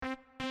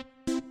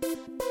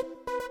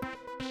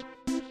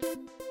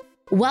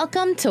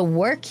Welcome to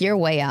Work Your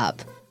Way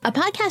Up, a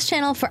podcast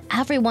channel for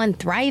everyone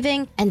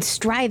thriving and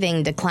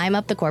striving to climb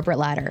up the corporate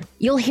ladder.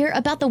 You'll hear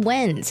about the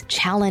wins,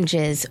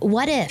 challenges,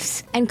 what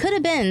ifs, and could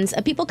have beens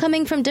of people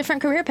coming from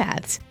different career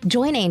paths.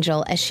 Join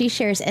Angel as she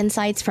shares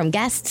insights from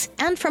guests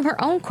and from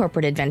her own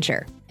corporate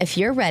adventure. If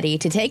you're ready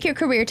to take your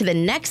career to the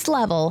next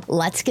level,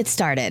 let's get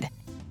started.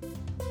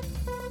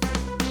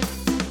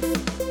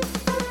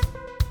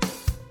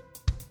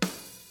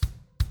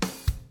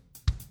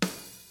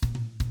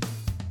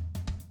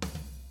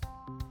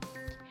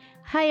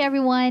 Hi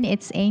everyone,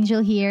 it's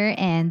Angel here,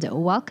 and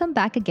welcome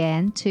back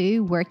again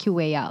to Work Your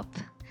Way Up,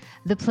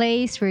 the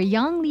place where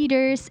young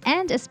leaders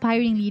and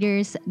aspiring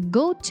leaders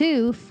go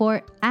to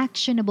for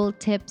actionable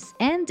tips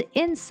and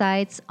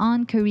insights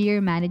on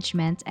career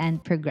management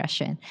and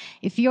progression.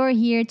 If you're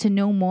here to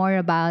know more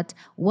about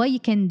what you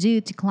can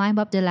do to climb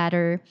up the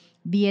ladder,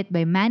 be it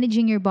by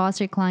managing your boss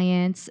or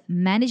clients,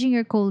 managing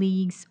your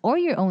colleagues, or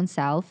your own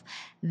self,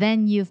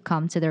 then you've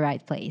come to the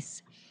right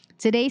place.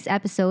 Today's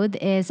episode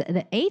is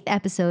the 8th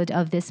episode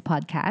of this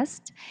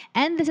podcast,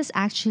 and this is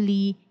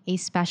actually a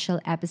special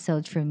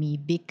episode for me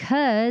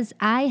because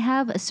I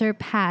have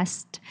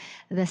surpassed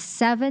the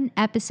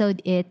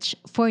 7-episode itch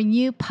for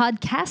new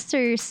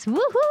podcasters.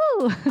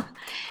 Woohoo!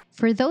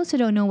 For those who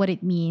don't know what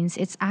it means,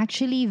 it's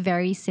actually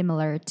very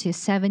similar to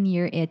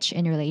 7-year itch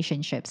in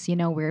relationships,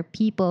 where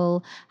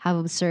people have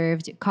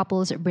observed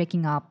couples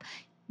breaking up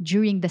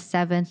during the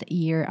 7th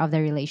year of the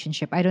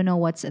relationship. I don't know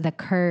what's the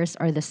curse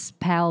or the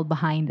spell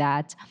behind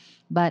that,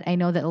 but I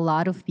know that a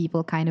lot of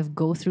people kind of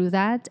go through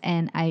that.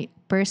 And I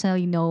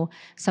personally know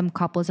some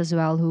couples as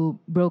well who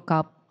broke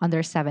up on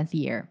their 7th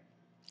year.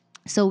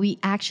 So we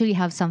actually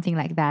have something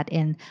like that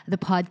in the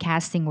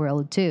podcasting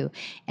world too.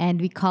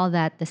 And we call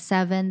that the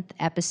 7th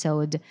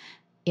episode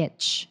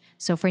itch.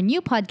 So for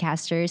new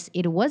podcasters,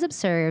 it was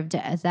observed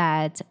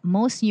that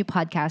most new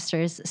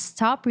podcasters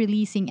stop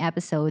releasing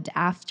episode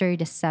after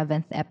the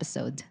 7th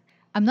episode.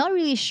 I'm not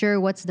really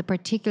sure what's the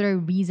particular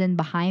reason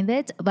behind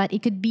it, but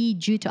it could be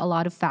due to a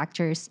lot of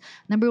factors.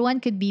 Number one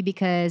could be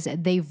because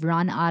they've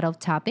run out of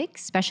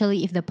topics,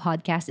 especially if the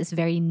podcast is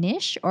very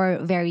niche or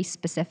very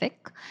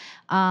specific.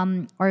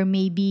 Or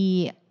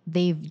maybe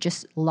they've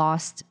just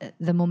lost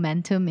the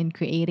momentum in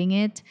creating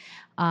it.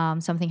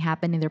 Something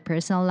happened in their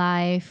personal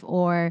life,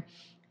 or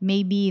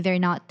maybe they're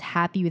not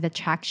happy with the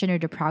traction or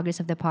the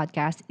progress of the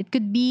podcast. It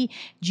could be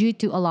due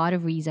to a lot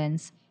of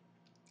reasons.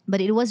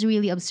 But it was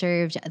really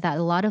observed that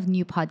a lot of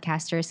new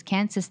podcasters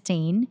can't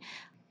sustain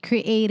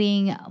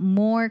creating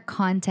more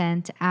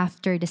content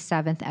after the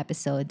 7th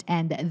episode.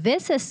 And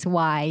this is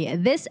why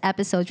this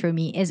episode for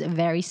me is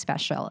very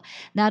special.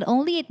 Not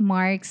only it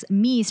marks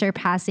me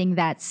surpassing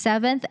that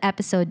 7th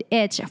episode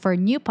itch for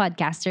new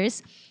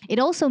podcasters, it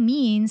also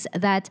means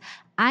that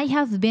I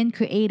have been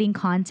creating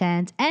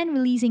content and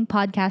releasing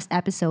podcast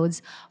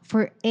episodes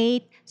for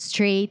 8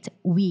 straight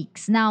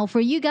weeks. Now, for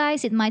you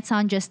guys, it might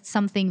sound just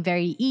something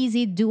very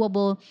easy,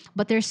 doable,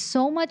 but there's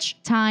so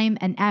much time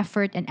and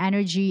effort and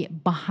energy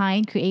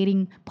behind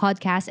creating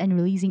podcasts and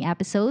releasing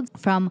episodes,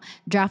 from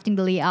drafting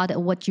the layout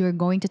of what you're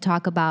going to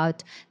talk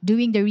about,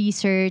 doing the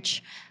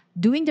research,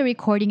 doing the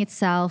recording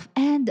itself,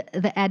 and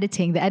the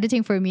editing. The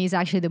editing for me is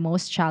actually the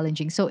most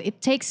challenging. So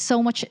it takes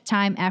so much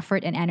time,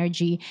 effort, and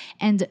energy.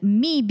 And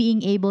me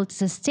being able to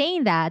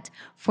sustain that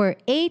for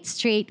 8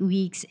 straight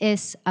weeks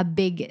is a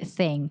big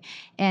thing.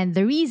 And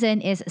the reason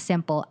is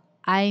simple.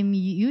 I'm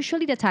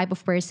usually the type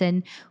of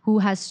person who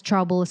has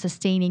trouble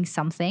sustaining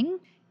something.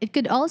 It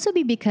could also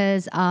be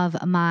because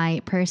of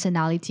my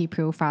personality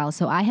profile.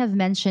 So I have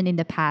mentioned in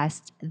the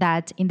past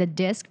that in the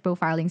DISC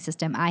profiling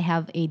system, I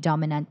have a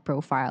dominant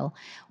profile,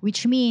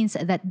 which means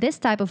that this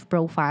type of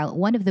profile,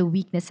 one of the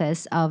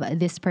weaknesses of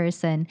this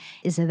person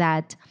is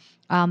that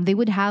they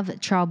would have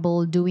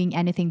trouble doing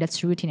anything that's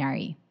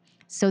routinary.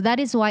 So that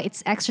is why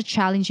it's extra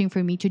challenging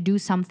for me to do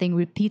something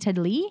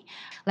repeatedly.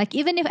 Like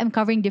even if I'm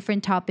covering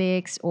different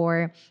topics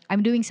or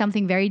I'm doing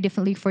something very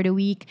differently for the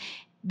week,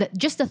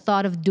 just the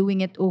thought of doing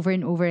it over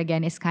and over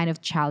again is kind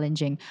of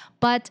challenging.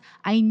 But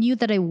I knew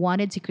that I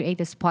wanted to create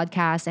this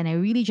podcast, and I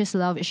really just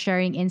love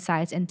sharing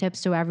insights and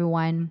tips to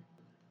everyone.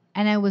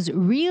 And I was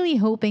really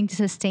hoping to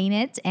sustain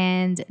it.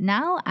 And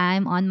now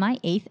I'm on my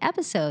 8th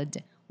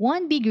episode.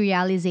 One big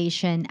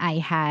realization I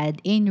had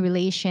in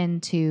relation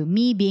to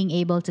me being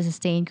able to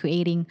sustain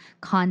creating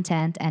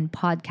content and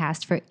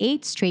podcast for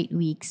 8 straight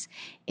weeks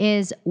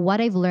is what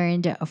I've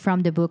learned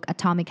from the book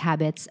Atomic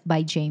Habits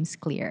by James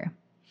Clear.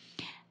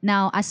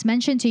 Now, as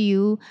mentioned to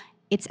you,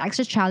 it's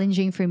extra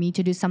challenging for me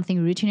to do something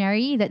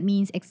routinary. That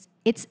means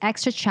it's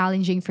extra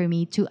challenging for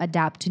me to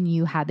adapt to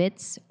new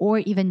habits or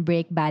even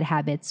break bad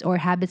habits or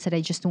habits that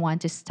I just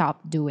want to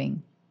stop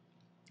doing.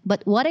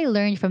 But what I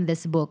learned from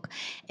this book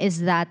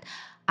is that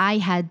I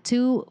had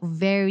 2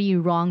 very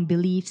wrong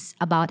beliefs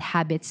about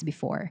habits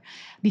before.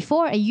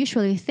 Before, I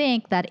usually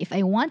think that if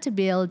I want to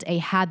build a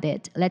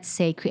habit, let's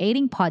say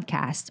creating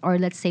podcasts or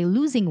let's say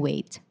losing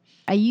weight,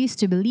 I used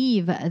to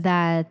believe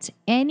that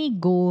any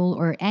goal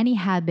or any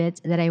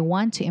habit that I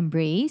want to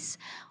embrace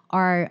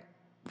are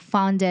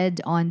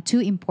founded on two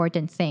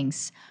important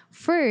things.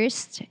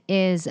 First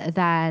is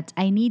that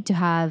I need to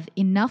have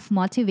enough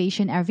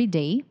motivation every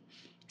day.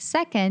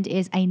 Second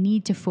is I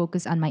need to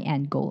focus on my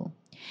end goal.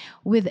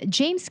 With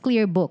James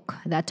Clear book,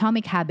 The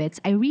Atomic Habits,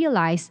 I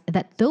realized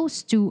that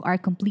those two are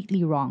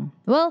completely wrong.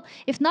 Well,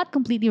 if not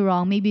completely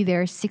wrong, maybe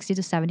they're 60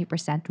 to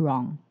 70%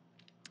 wrong.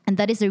 And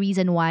that is the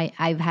reason why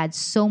I've had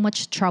so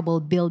much trouble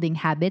building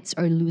habits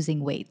or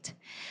losing weight.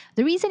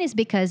 The reason is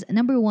because,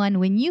 number one,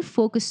 when you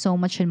focus so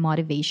much on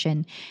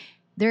motivation,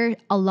 there are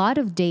a lot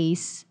of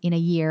days in a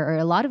year or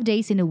a lot of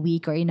days in a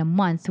week or in a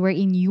month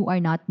wherein you are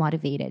not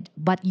motivated,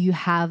 but you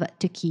have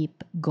to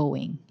keep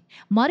going.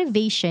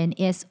 Motivation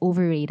is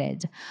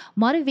overrated.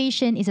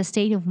 Motivation is a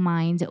state of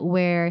mind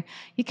where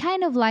you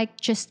kind of like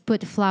just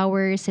put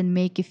flowers and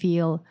make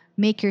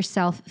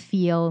yourself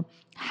feel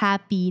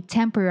happy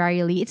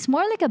temporarily. It's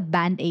more like a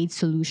band-aid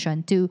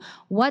solution to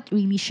what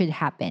really should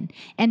happen.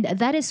 And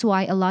that is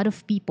why a lot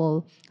of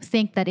people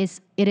think that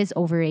it is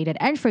overrated.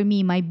 And for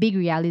me, my big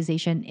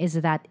realization is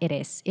that it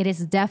is. It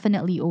is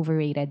definitely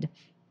overrated.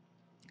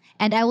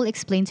 And I will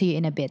explain to you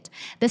in a bit.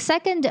 The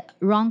second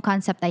wrong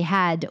concept I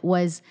had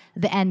was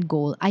the end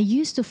goal. I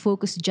used to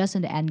focus just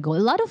on the end goal. A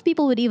lot of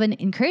people would even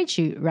encourage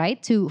you,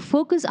 right, to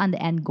focus on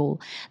the end goal.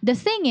 The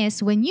thing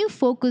is, when you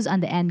focus on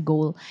the end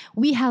goal,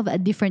 we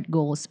have different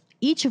goals.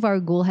 Each of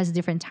our goal has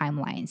different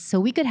timelines. So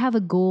we could have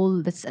a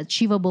goal that's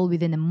achievable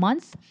within a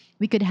month.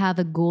 We could have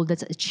a goal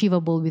that's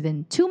achievable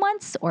within 2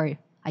 months or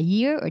a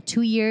year or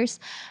 2 years.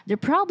 The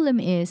problem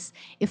is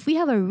if we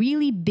have a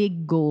really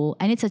big goal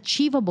and it's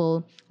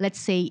achievable, let's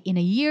say in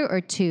a year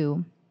or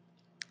two,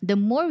 the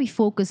more we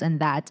focus on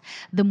that,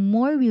 the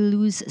more we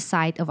lose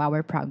sight of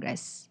our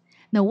progress.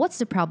 Now, what's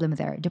the problem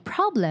there? The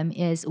problem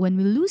is when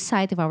we lose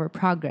sight of our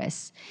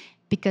progress,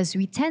 because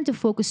we tend to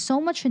focus so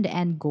much on the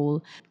end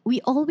goal, we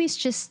always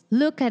just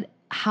look at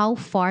how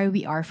far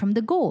we are from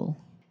the goal.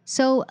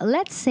 So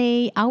let's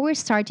say our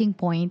starting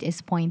point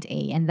is point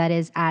A, and that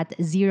is at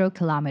 0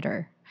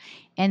 kilometer.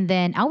 And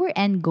then our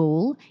end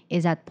goal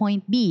is at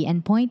point B,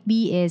 and point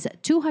B is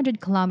 200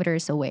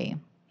 kilometers away.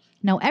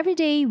 Now, every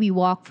day we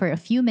walk for a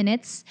few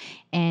minutes,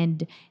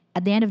 and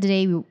at the end of the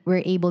day,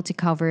 we're able to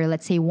cover,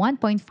 let's say,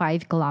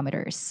 1.5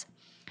 kilometers.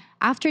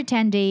 After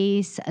 10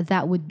 days,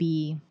 that would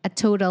be a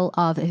total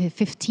of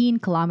 15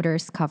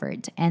 kilometers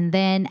covered. And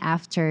then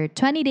after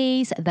 20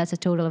 days, that's a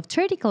total of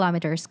 30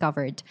 kilometers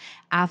covered.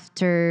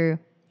 After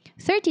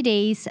 30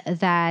 days,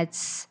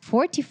 that's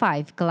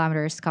 45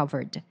 kilometers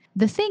covered.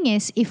 The thing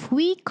is, if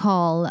we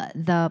call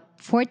the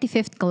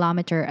 45th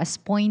kilometer as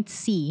point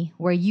C,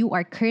 where you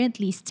are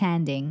currently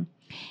standing,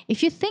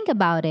 if you think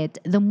about it,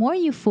 the more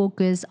you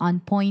focus on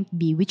point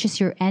B, which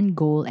is your end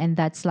goal, and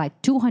that's like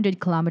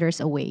 200 kilometers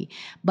away.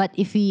 But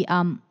if we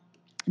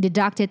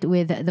deduct it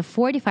with the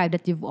 45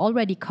 that you've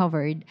already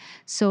covered,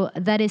 so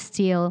that is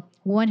still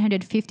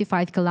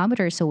 155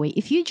 kilometers away.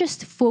 If you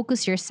just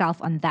focus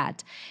yourself on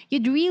that,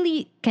 you'd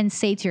really can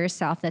say to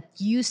yourself that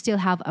you still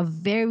have a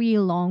very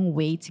long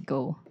way to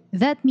go.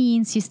 That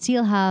means you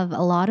still have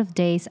a lot of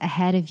days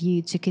ahead of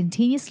you to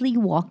continuously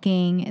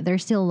walking.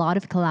 There's still a lot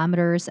of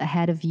kilometers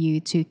ahead of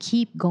you to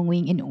keep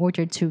going in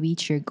order to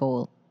reach your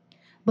goal.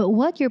 But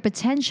what you're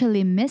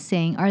potentially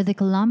missing are the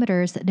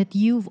kilometers that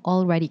you've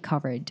already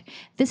covered.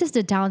 This is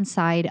the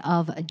downside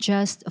of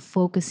just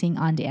focusing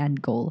on the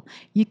end goal.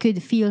 You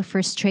could feel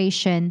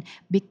frustration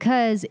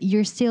because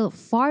you're still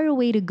far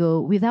away to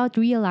go without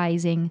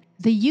realizing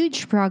the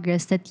huge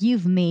progress that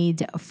you've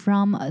made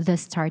from the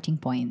starting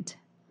point.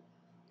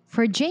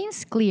 For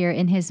James Clear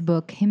in his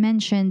book, he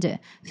mentioned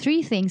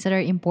three things that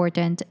are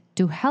important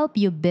to help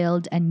you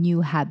build a new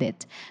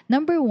habit.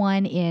 Number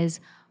one is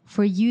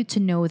for you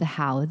to know the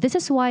how. This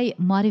is why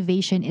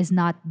motivation is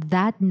not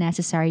that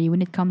necessary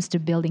when it comes to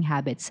building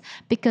habits,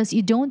 because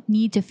you don't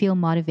need to feel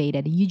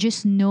motivated. You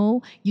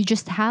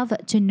just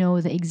have to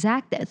know the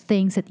exact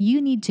things that you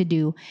need to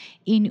do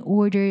in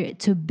order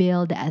to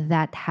build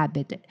that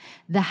habit.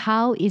 The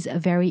how is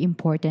very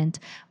important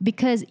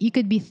because you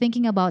could be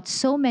thinking about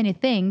so many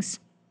things,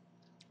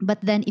 but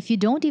then if you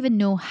don't even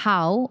know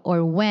how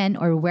or when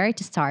or where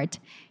to start,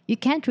 you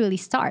can't really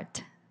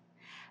start.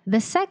 The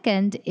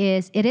second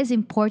is it is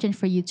important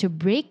for you to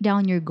break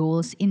down your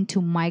goals into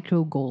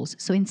micro goals.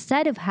 So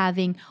instead of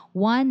having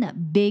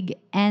one big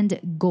end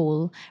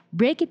goal,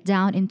 break it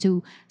down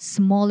into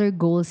smaller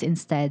goals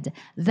instead.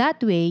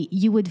 That way,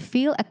 you would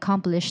feel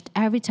accomplished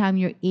every time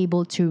you're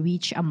able to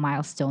reach a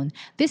milestone.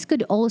 This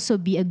could also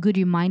be a good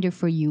reminder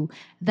for you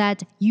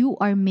that you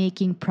are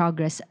making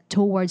progress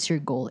towards your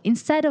goal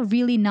instead of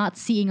really not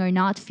seeing or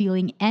not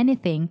feeling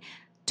anything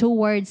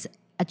towards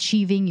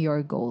achieving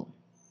your goal.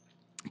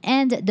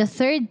 And the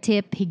third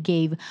tip he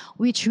gave,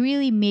 which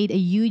really made a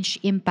huge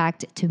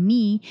impact to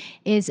me,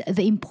 is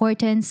the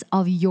importance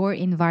of your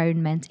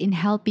environment in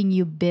helping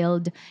you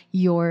build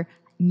your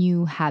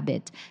new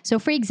habit. So,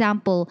 for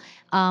example,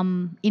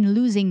 in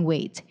losing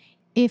weight,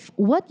 if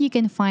what you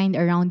can find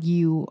around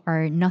you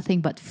are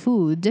nothing but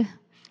food,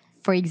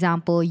 for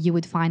example, you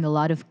would find a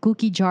lot of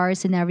cookie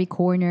jars in every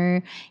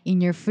corner. In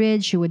your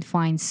fridge, you would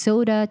find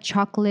soda,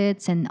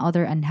 chocolates, and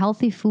other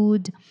unhealthy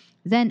food.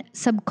 then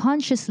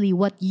subconsciously,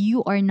 what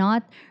you are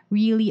not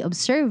really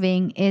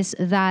observing is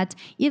that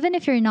even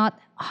if you're not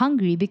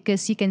hungry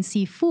because you can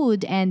see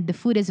food and the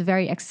food is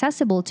very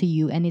accessible to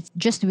you and it's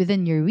just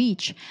within your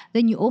reach,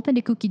 then you open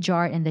the cookie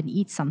jar and then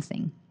eat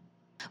something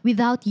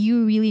without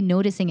you really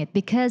noticing it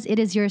because it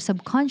is your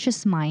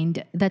subconscious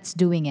mind that's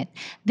doing it.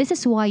 This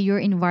is why your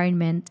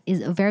environment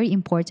is very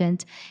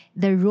important.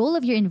 The role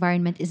of your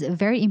environment is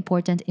very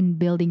important in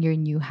building your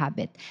new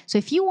habit. So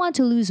if you want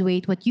to lose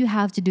weight, what you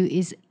have to do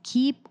is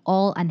keep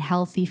all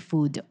unhealthy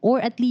food,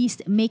 or at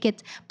least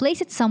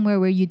place it somewhere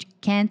where you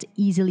can't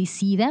easily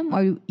see them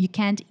or you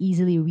can't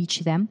easily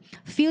reach them.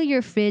 Fill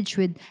your fridge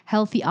with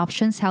healthy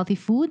options, healthy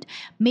food.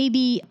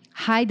 Maybe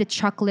hide the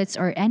chocolates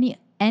or any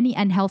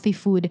unhealthy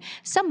food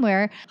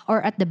somewhere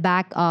or at the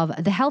back of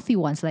the healthy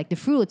ones like the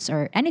fruits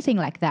or anything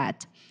like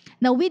that.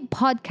 Now with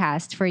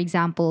podcast, for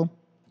example,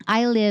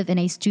 I live in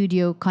a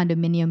studio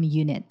condominium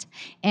unit,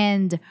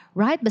 and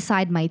right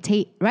beside my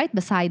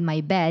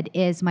bed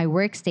is my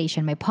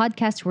workstation, my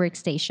podcast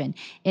workstation.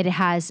 It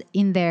has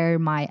in there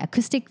my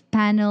acoustic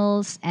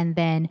panels and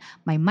then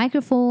my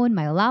microphone,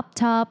 my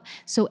laptop.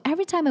 So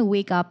every time I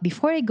wake up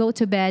before I go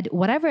to bed,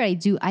 whatever I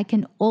do, I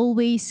can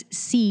always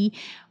see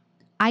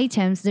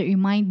items that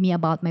remind me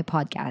about my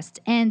podcast.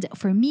 And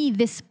for me,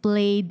 this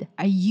played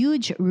a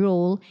huge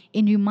role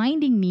in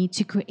reminding me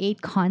to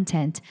create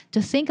content,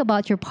 to think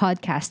about your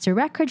podcast, to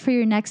record for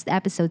your next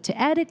episode,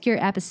 to edit your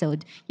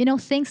episode,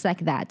 things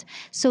like that.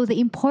 So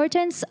the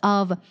importance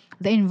of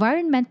the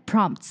environment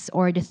prompts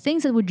or the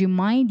things that would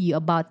remind you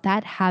about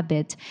that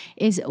habit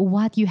is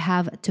what you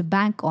have to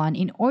bank on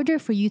in order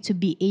for you to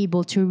be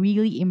able to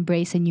really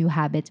embrace a new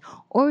habit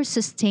or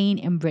sustain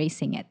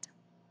embracing it.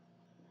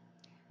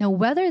 Now,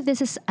 whether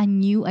this is a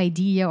new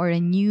idea or a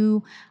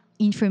new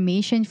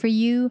information for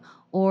you,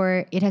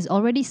 or it has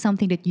already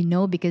something that you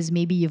know because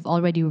maybe you've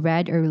already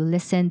read or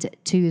listened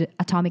to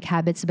Atomic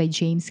Habits by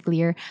James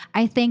Clear,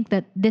 I think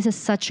that this is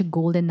such a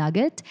golden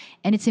nugget.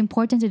 And it's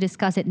important to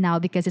discuss it now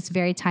because it's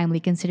very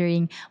timely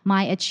considering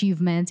my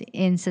achievement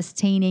in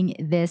sustaining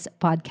this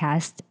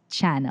podcast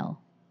channel.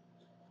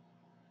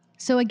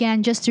 So,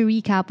 again, just to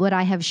recap what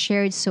I have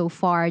shared so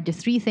far, the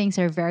three things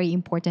are very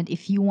important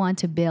if you want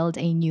to build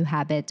a new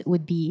habit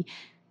would be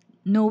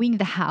knowing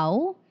the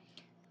how.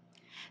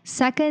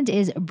 Second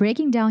is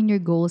breaking down your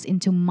goals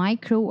into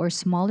micro or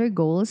smaller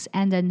goals.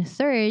 And then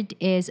third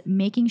is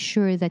making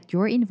sure that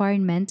your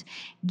environment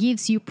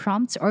gives you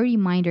prompts or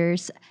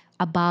reminders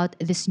about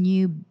this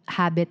new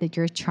habit that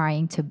you're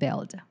trying to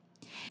build.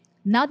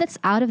 Now that's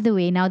out of the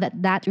way, now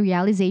that that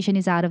realization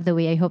is out of the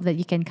way, I hope that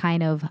you can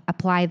kind of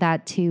apply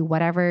that to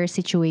whatever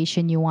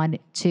situation you want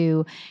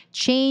to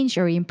change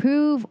or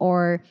improve,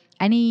 or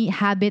any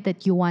habit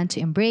that you want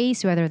to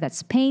embrace, whether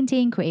that's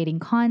painting, creating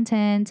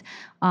content,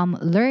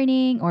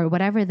 learning, or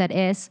whatever that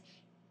is.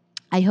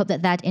 I hope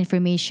that that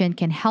information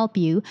can help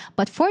you.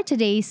 But for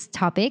today's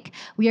topic,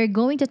 we are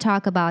going to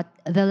talk about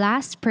the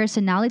last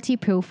personality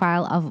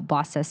profile of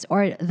bosses,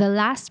 or the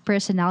last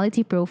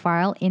personality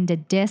profile in the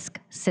DISC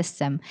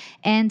system.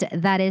 And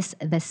that is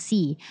the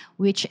C,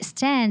 which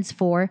stands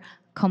for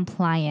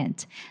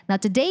compliant. Now,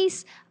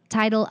 today's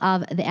title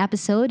of the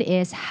episode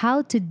is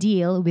How to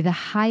Deal with a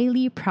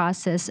Highly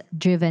Process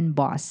Driven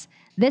Boss.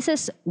 This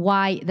is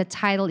why the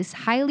title is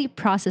highly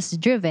process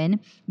driven,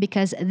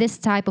 because this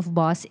type of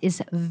boss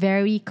is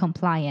very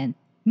compliant.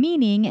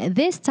 Meaning,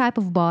 this type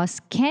of boss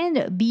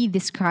can be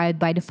described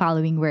by the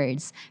following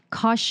words: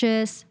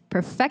 cautious,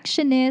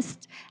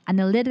 perfectionist,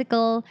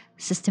 analytical,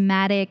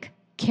 systematic,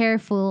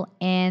 careful,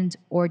 and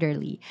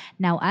orderly.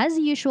 Now, as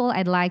usual,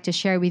 I'd like to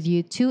share with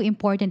you two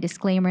important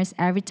disclaimers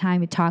every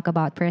time we talk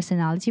about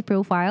personality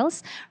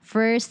profiles.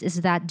 First is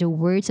that the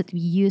words that we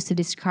use to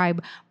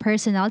describe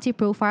personality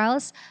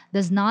profiles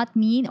does not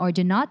mean or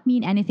do not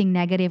mean anything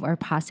negative or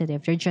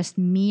positive. They're just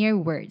mere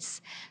words.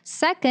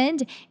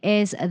 Second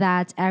is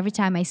that every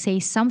time I say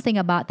something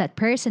about that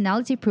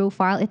personality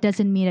profile, it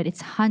doesn't mean that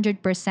it's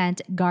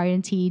 100%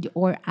 guaranteed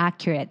or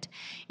accurate.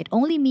 It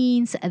only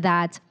means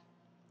that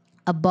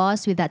a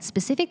boss with that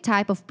specific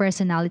type of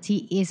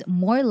personality is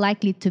more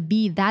likely to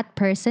be that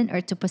person or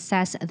to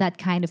possess that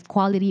kind of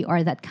quality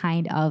or that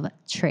kind of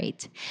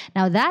trait.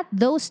 Now that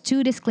those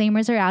two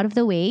disclaimers are out of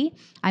the way,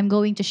 I'm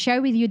going to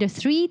share with you the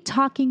three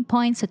talking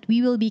points that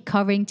we will be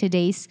covering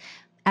today's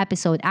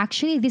episode.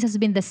 Actually, this has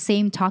been the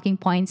same talking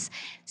points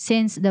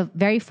since the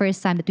very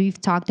first time that we've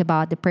talked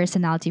about the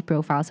personality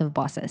profiles of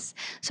bosses.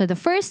 So the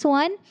first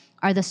one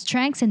are the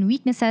strengths and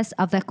weaknesses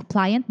of the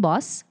compliant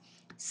boss.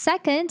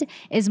 Second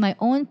is my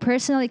own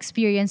personal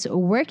experience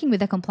working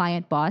with a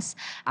compliant boss.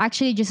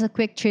 Actually, just a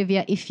quick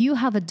trivia. If you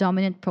have a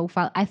dominant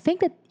profile, I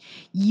think that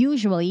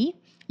usually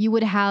you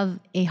would have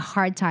a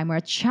hard time or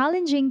a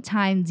challenging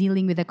time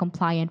dealing with a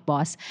compliant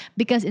boss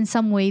because in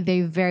some way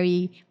they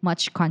very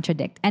much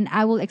contradict. And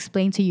I will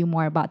explain to you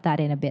more about that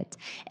in a bit.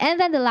 And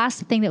then the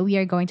last thing that we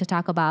are going to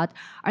talk about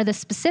are the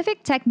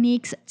specific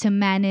techniques to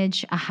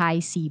manage a high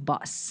C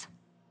boss.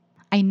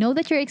 I know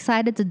that you're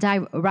excited to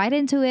dive right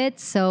into it,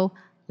 so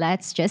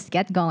let's just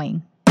get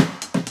going.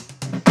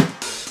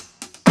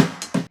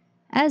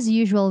 As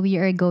usual, we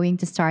are going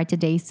to start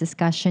today's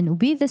discussion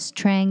with the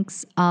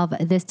strengths of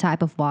this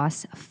type of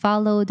boss,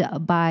 followed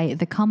by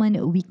the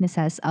common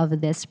weaknesses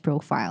of this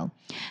profile.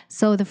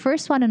 So, the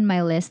first one on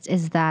my list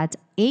is that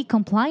a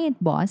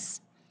compliant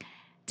boss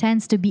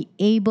tends to be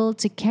able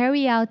to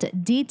carry out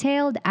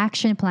detailed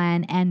action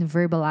plan and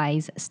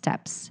verbalize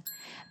steps.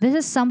 This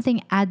is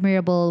something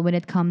admirable when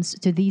it comes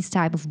to these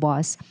type of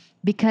boss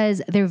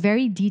because they're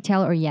very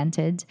detail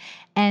oriented,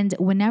 and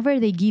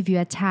whenever they give you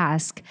a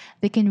task,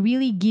 they can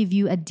really give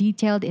you a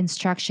detailed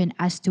instruction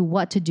as to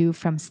what to do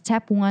from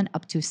step 1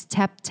 up to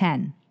step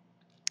 10,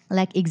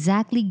 like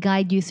exactly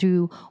guide you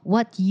through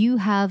what you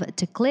have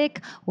to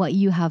click, what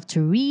you have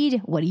to read,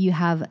 what you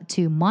have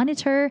to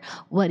monitor,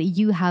 what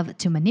you have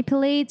to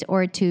manipulate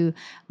or to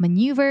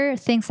maneuver,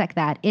 things like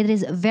that. It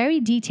is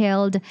very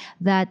detailed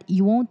that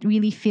you won't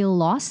really feel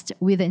lost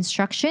with the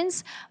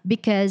instructions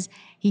because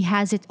he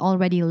has it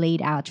already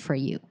laid out for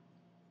you.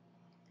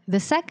 The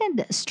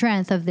second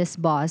strength of this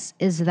boss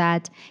is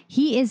that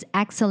he is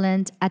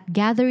excellent at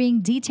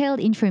gathering detailed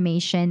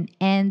information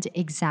and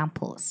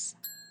examples.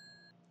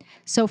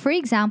 So, for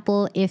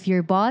example, if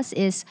your boss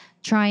is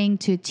trying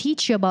to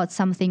teach you about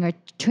something or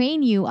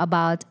train you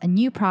about a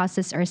new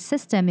process or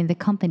system in the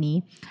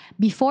company,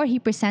 before he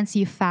presents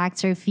you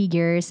facts or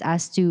figures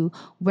as to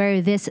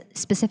where this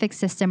specific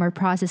system or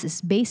process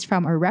is based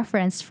from or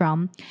referenced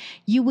from,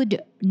 you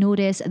would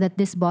notice that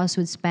this boss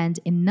would spend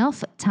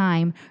enough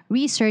time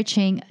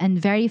researching and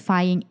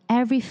verifying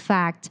every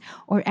fact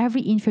or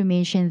every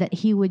information that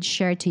he would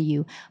share to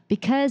you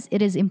because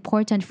it is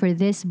important for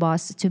this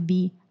boss to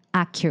be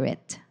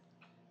accurate.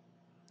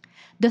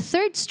 The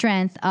third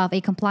strength of a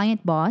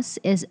compliant boss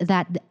is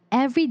that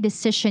every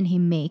decision he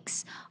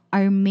makes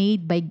are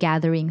made by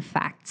gathering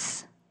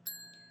facts.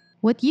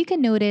 What you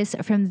can notice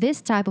from this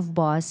type of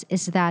boss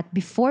is that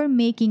before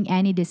making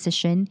any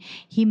decision,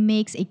 he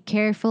makes a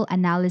careful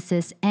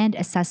analysis and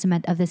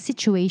assessment of the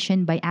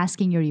situation by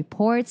asking your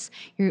reports,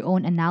 your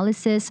own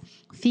analysis,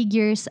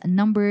 figures,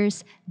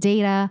 numbers,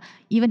 data,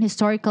 even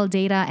historical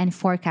data and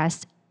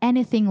forecasts,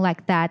 anything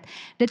like that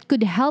that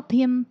could help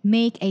him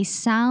make a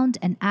sound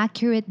and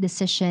accurate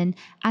decision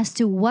as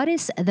to what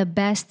is the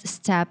best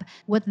step.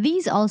 What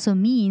these also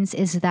means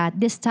is that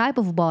this type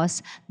of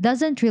boss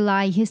doesn't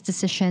rely his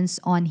decisions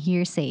on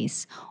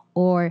hearsays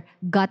or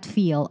gut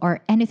feel or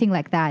anything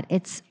like that.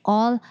 It's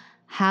all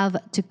have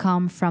to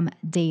come from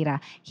data.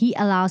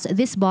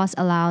 This boss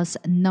allows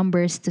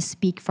numbers to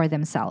speak for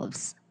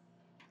themselves.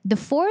 The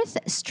fourth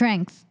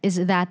strength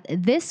is that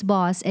this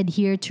boss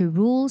adhere to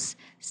rules,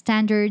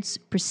 standards,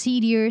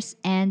 procedures,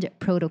 and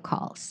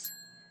protocols.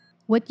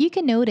 What you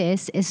can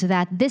notice is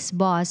that this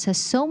boss has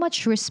so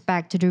much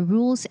respect to the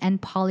rules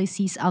and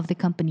policies of the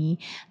company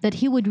that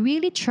he would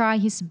really try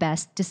his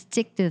best to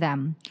stick to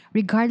them,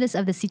 regardless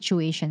of the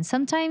situation.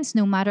 Sometimes,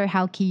 no matter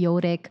how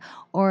chaotic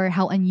or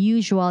how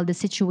unusual the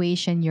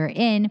situation you're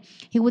in,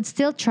 he would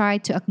still try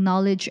to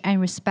acknowledge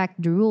and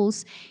respect the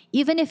rules,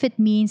 even if it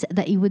means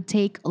that it would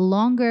take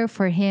longer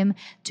for him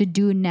to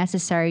do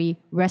necessary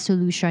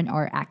resolution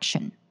or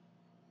action.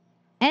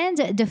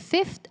 And the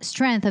fifth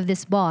strength of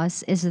this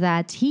boss is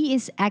that he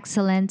is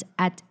excellent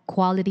at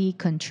quality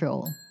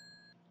control.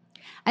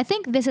 I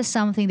think this is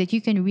something that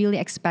you can really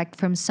expect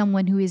from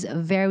someone who is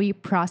very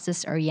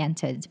process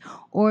oriented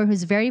or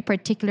who's very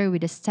particular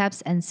with the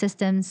steps and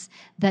systems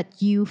that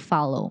you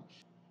follow.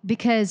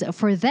 Because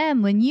for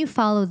them, when you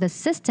follow the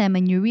system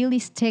and you really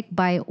stick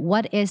by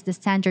what is the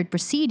standard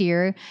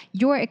procedure,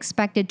 you're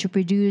expected to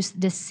produce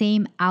the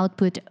same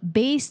output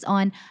based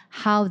on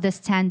how the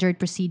standard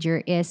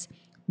procedure is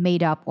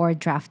made up or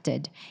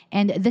drafted.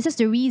 And this is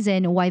the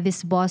reason why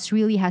this boss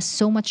really has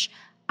so much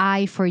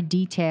eye for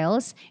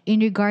details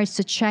in regards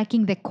to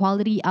checking the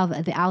quality of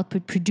the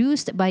output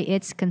produced by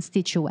its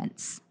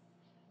constituents.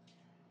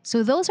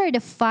 So, those are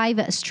the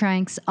 5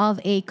 strengths of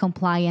a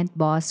compliant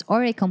boss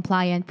or a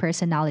compliant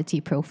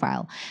personality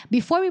profile.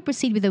 Before we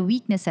proceed with the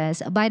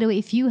weaknesses, by the way,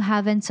 if you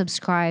haven't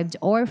subscribed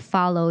or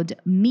followed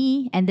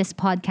me and this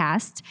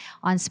podcast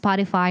on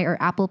Spotify or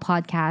Apple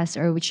Podcasts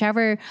or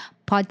whichever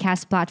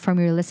podcast platform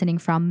you're listening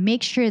from,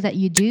 make sure that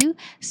you do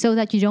so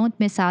that you don't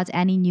miss out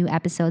any new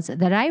episodes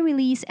that I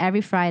release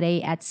every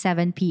Friday at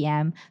 7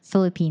 p.m.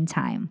 Philippine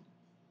time.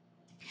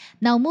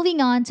 Now, moving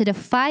on to the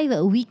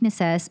 5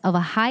 weaknesses of a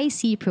high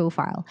C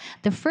profile.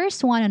 The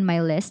first one on my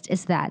list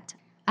is that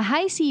a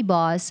high C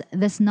boss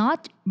does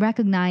not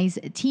recognize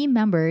team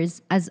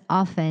members as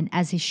often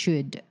as he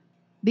should.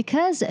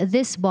 Because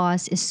this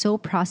boss is so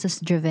process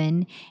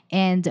driven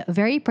and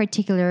very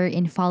particular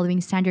in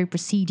following standard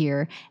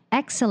procedure,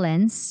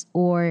 excellence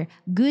or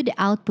good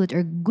output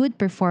or good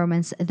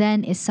performance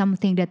then is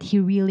something that he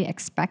really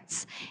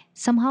expects.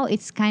 Somehow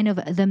it's kind of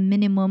the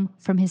minimum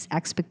from his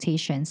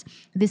expectations.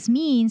 This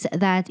means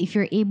that if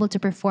you're able to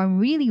perform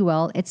really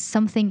well, it's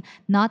something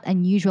not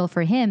unusual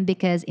for him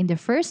because in the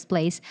first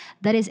place,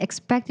 that is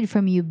expected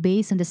from you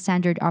based on the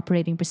standard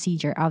operating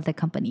procedure of the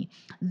company.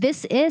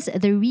 This is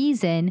the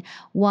reason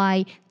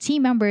why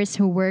team members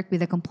who work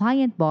with a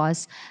compliant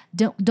boss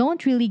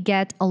don't really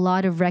get a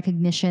lot of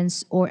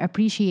recognitions or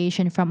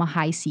appreciation from a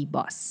high C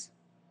boss.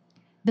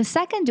 The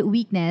second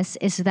weakness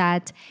is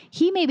that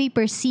he may be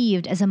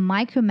perceived as a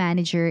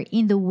micromanager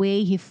in the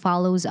way he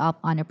follows up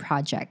on a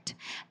project.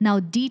 Now,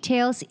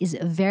 details is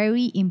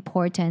very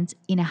important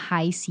in a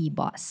high C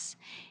boss.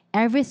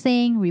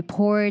 Everything,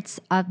 reports,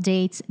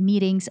 updates,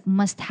 meetings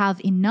must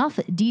have enough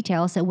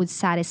details that would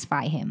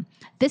satisfy him.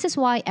 This is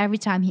why every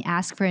time he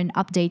asks for an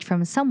update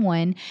from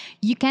someone,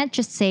 you can't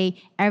just say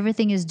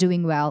everything is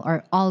doing well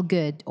or all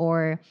good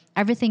or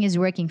everything is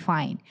working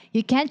fine.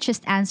 You can't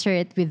just answer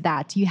it with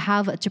that. You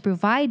have to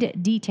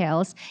provide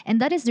details,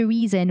 and that is the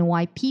reason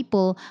why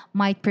people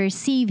might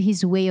perceive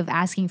his way of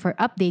asking for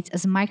updates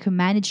as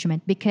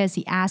micromanagement because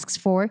he asks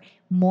for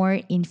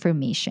more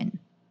information.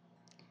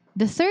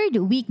 The third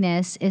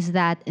weakness is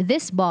that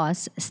this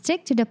boss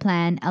stick to the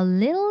plan a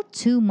little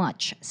too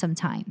much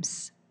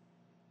sometimes.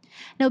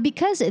 Now,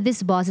 because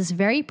this boss is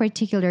very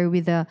particular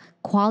with the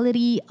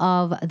quality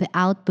of the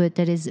output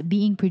that is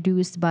being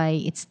produced by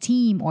its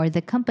team or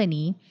the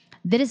company,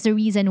 that is the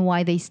reason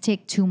why they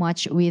stick too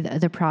much with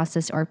the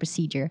process or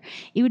procedure.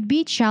 It would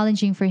be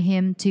challenging for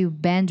him to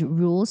bend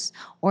rules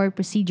or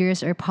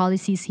procedures or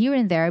policies here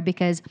and there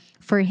because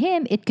for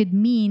him, it could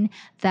mean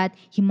that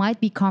he might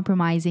be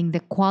compromising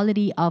the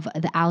quality of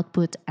the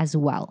output as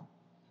well.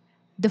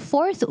 The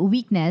fourth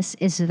weakness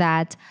is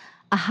that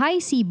a high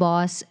C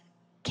boss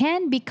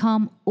can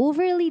become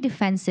overly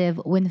defensive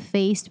when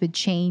faced with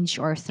change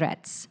or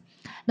threats.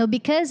 Now,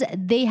 because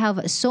they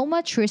have so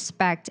much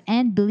respect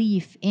and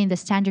belief in the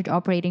standard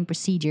operating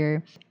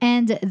procedure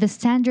and the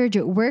standard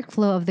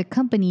workflow of the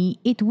company,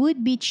 it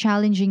would be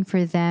challenging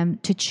for them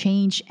to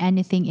change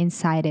anything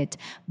inside it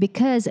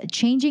because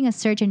changing a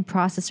certain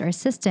process or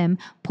system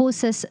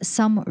poses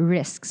some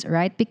risks,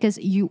 right? Because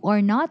you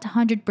are not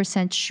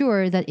 100%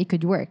 sure that it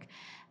could work.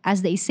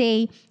 As they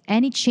say,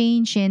 any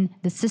change in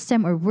the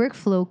system or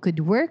workflow could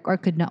work or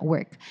could not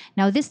work.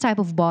 Now, this type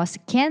of boss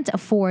can't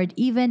afford,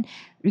 even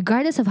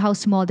regardless of how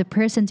small the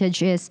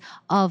percentage is,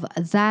 of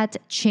that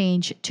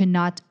change to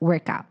not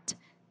work out.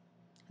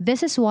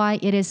 This is why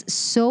it is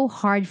so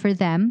hard for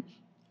them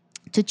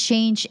to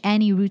change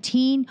any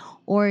routine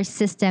or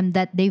system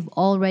that they've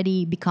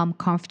already become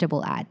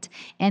comfortable at.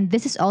 And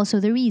this is also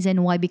the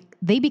reason why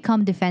they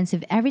become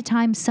defensive every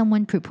time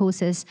someone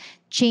proposes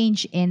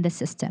change in the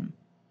system.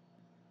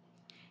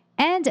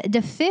 And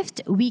the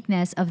fifth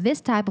weakness of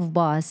this type of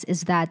boss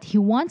is that he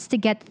wants to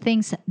get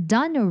things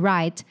done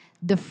right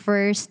the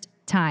first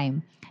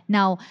time.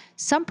 Now,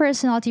 some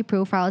personality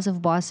profiles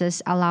of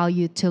bosses allow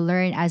you to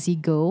learn as you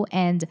go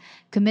and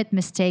commit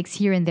mistakes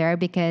here and there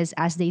because,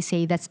 as they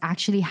say, that's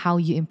actually how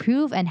you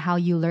improve and how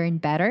you learn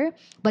better.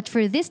 But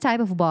for this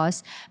type of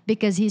boss,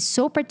 because he's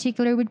so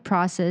particular with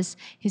process,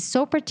 he's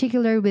so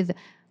particular with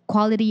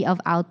quality of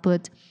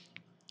output,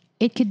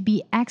 it could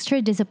be extra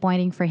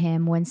disappointing for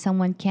him when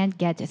someone can't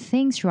get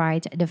things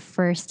right the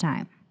first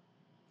time.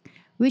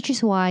 Which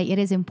is why it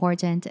is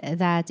important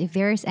that if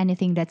there is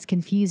anything that's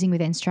confusing with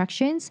the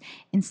instructions,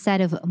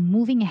 instead of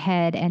moving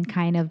ahead and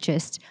kind of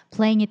just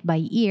playing it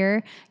by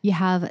ear, you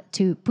have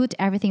to put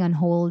everything on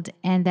hold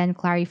and then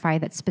clarify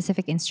that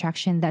specific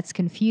instruction that's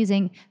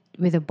confusing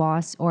with a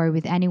boss or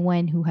with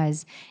anyone who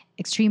has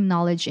extreme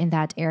knowledge in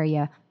that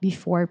area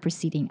before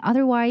proceeding.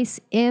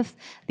 Otherwise, if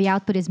the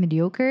output is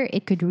mediocre,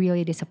 it could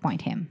really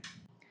disappoint him.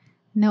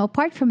 Now,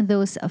 apart from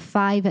those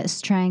five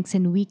strengths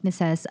and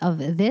weaknesses of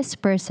this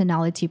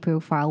personality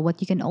profile, what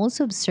you can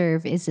also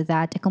observe is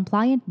that a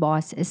compliant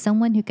boss is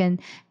someone who can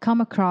come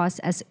across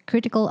as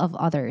critical of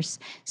others,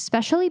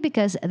 especially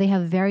because they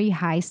have very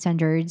high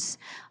standards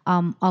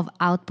of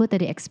output that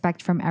they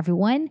expect from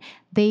everyone.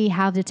 They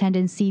have the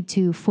tendency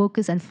to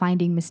focus on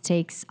finding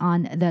mistakes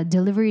on the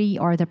delivery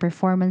or the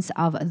performance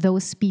of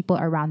those people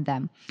around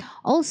them.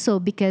 Also,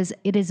 because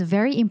it is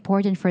very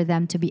important for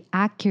them to be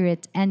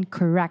accurate and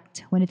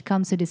correct when it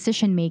comes to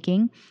decision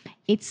making,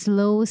 it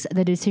slows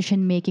the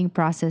decision making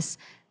process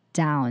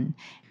down.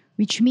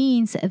 Which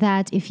means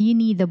that if you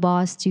need the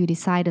boss to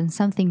decide on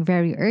something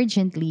very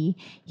urgently,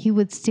 he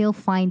would still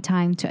find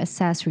time to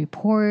assess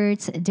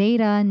reports,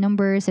 data,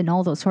 numbers, and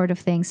all those sort of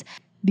things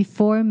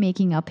before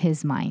making up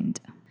his mind.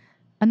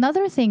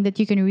 Another thing that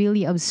you can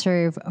really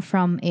observe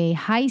from a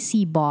high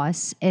C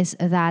boss is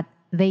that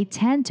they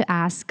tend to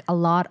ask a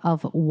lot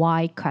of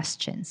why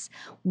questions.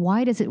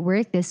 Why does it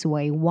work this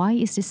way? Why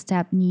is this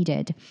step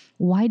needed?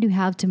 Why do we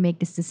have to make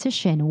this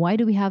decision? Why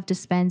do we have to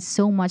spend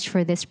so much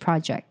for this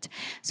project?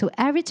 So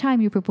every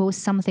time you propose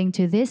something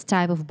to this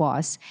type of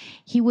boss,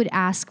 he would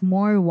ask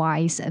more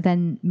whys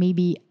than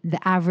maybe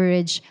the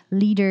average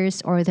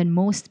leaders or than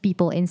most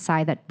people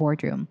inside that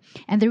boardroom.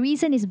 And the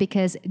reason is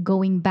because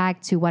going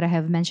back to what I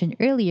have mentioned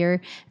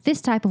earlier,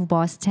 this type of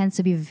boss tends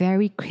to be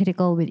very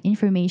critical with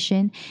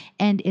information,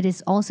 and it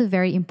is also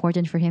very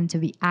important for him to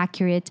be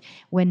accurate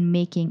when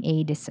making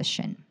a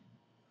decision.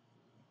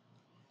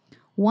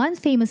 One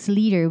famous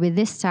leader with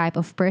this type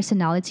of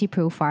personality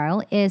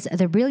profile is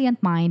the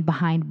brilliant mind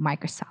behind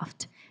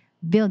Microsoft,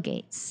 Bill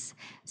Gates.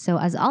 So,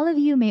 as all of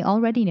you may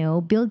already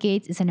know, Bill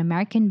Gates is an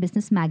American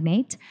business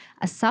magnate,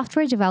 a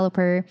software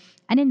developer,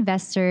 an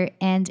investor,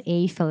 and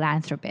a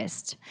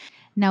philanthropist.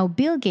 Now,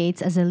 Bill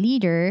Gates, as a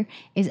leader,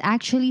 is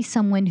actually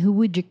someone who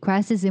would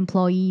request his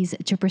employees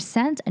to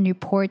present and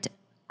report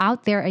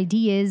out their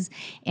ideas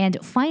and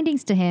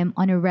findings to him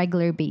on a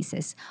regular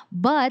basis.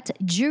 But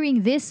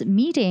during these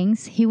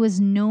meetings, he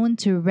was known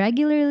to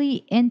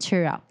regularly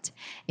interrupt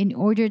in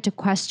order to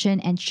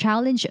question and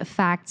challenge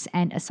facts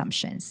and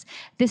assumptions.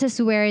 This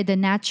is where the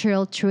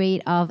natural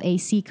trait of a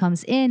C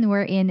comes in,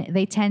 wherein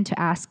they tend to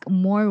ask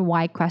more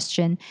why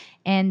question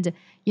and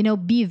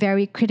be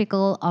very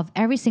critical of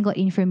every single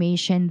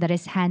information that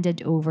is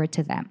handed over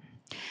to them.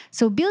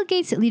 So, Bill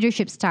Gates'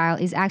 leadership style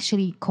is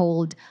actually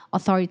called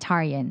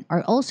authoritarian,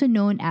 or also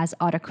known as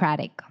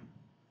autocratic.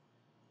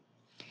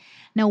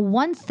 Now,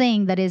 one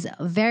thing that is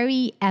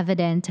very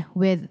evident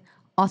with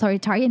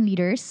authoritarian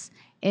leaders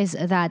is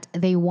that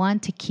they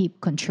want to keep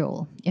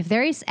control. If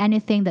there is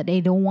anything that they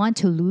don't want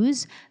to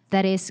lose,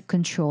 that is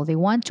control. They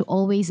want to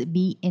always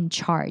be in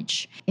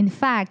charge. In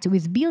fact,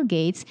 with Bill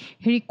Gates,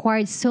 he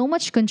required so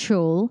much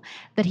control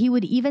that he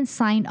would even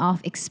sign off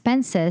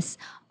expenses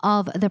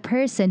of the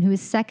person who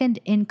is second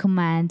in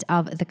command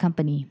of the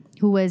company,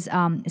 who was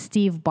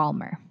Steve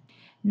Ballmer.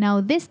 Now,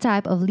 this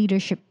type of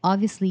leadership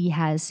obviously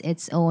has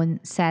its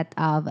own set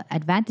of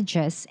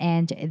advantages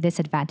and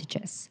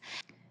disadvantages.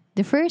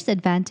 The first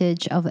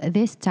advantage of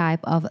this type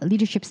of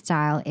leadership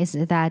style is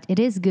that it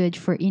is good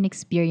for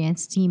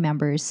inexperienced team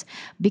members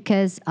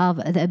because of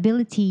the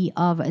ability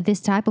of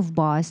this type of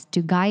boss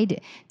to guide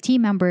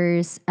team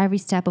members every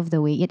step of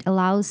the way. It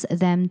allows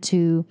them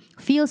to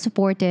feel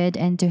supported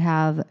and to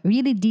have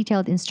really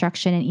detailed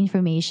instruction and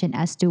information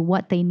as to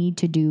what they need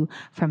to do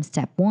from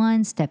step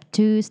 1, step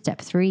 2, step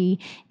 3,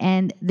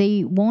 and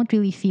they won't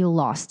really feel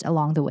lost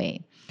along the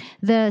way.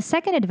 The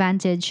second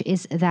advantage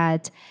is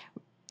that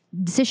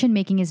decision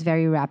making is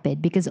very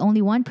rapid because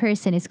only one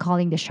person is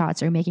calling the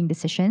shots or making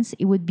decisions.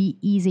 It would be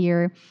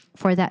easier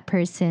for that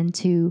person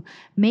to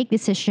make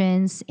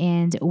decisions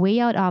and weigh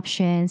out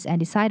options and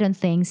decide on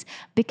things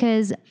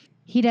because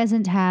he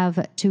doesn't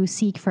have to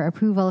seek for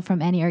approval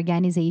from any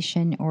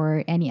organization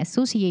or any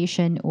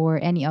association or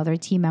any other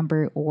team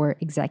member or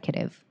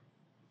executive.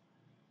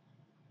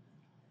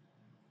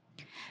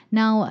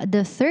 Now,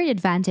 the third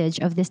advantage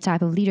of this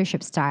type of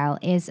leadership style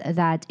is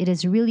that it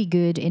is really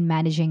good in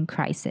managing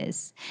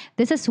crisis.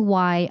 This is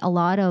why a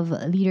lot of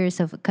leaders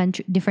of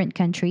different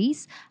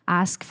countries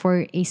ask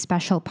for a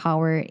special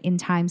power in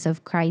times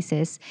of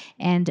crisis,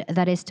 and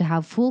that is to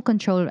have full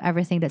control of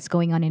everything that's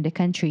going on in the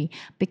country.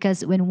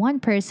 Because when one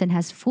person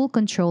has full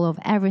control of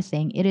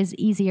everything, it is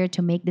easier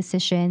to make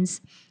decisions,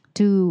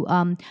 to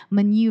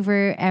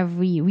maneuver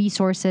every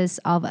resources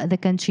of the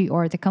country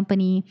or the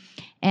company,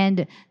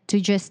 and to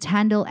just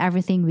handle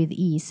everything with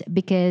ease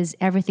because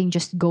everything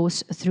just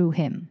goes through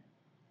him.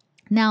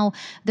 Now,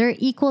 there are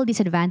equal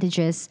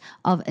disadvantages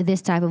of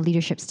this type of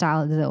leadership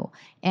style, though.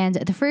 And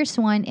the first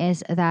one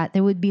is that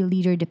there would be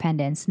leader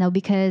dependence. Now,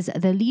 because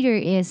the leader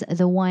is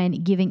the one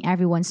giving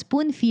everyone,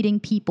 spoon feeding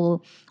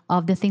people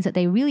of the things that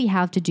they really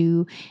have to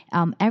do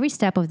every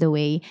step of the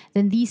way,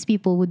 then these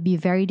people would be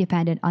very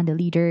dependent on the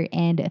leader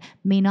and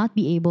may not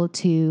be able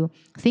to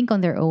think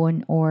on their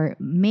own or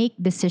make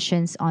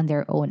decisions on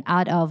their own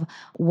out of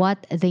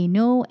what they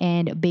know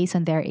and based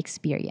on their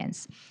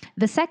experience.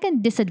 The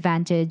second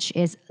disadvantage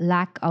is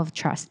lack of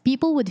trust.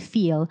 People would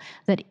feel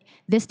that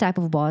this type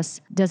of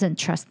boss doesn't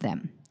trust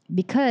them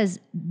because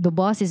the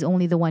boss is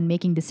only the one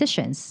making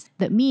decisions.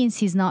 That means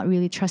he's not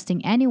really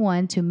trusting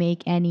anyone to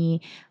make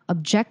any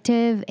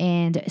objective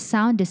and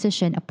sound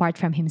decision apart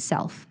from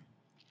himself.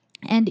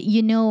 And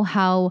you know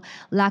how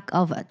lack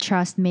of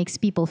trust makes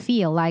people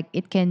feel, like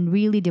it can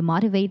really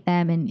demotivate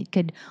them and it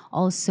could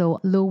also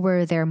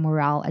lower their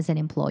morale as an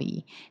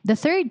employee. The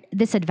third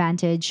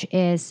disadvantage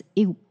is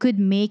it could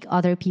make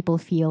other people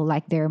feel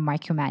like they're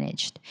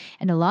micromanaged.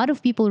 And a lot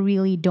of people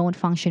really don't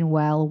function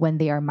well when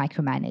they are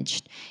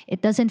micromanaged.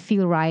 It doesn't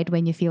feel right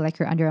when you feel like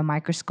you're under a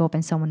microscope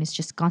and someone is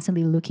just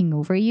constantly looking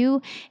over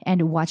you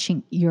and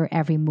watching your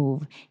every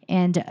move.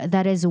 And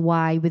that is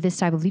why, with this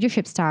type of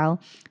leadership style,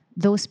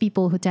 those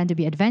people who tend to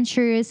be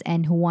adventurous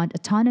and who want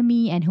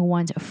autonomy and who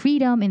want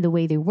freedom in the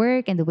way they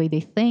work and the way they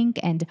think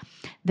and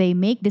they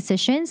make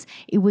decisions,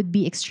 it would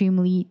be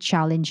extremely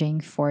challenging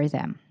for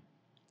them.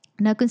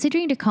 Now,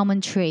 considering the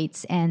common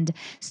traits and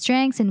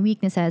strengths and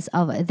weaknesses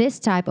of this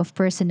type of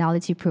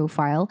personality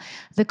profile,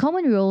 the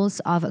common roles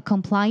of a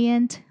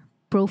compliant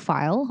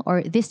profile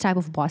or this type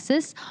of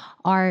bosses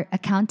are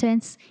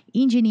accountants,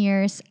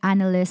 engineers,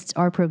 analysts,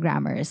 or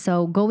programmers.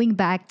 So, going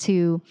back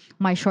to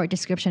my short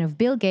description of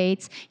Bill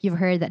Gates, you've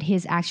heard that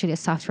he's actually a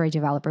software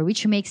developer,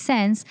 which makes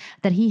sense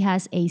that he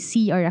has a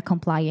C or a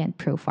compliant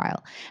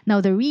profile.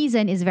 Now, the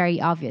reason is very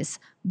obvious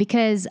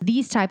because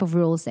these type of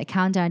roles, the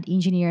accountant,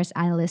 engineers,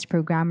 analyst,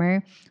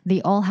 programmer,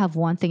 they all have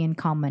one thing in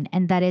common,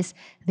 and that is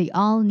they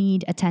all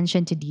need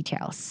attention to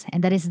details.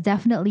 And that is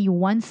definitely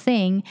one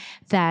thing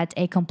that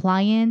a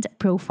compliant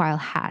profile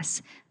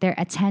has, their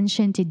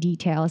attention to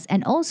details,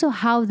 and also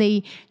how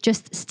they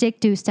just stick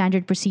to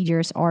standard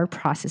procedures or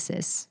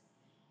processes.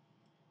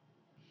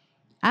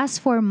 As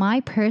for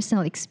my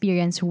personal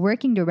experience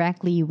working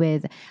directly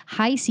with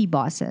high C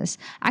bosses,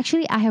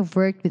 actually, I have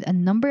worked with a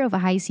number of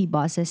high C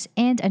bosses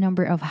and a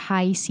number of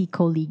high C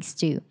colleagues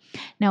too.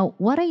 Now,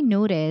 what I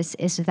notice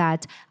is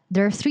that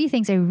there are three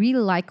things I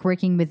really like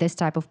working with this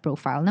type of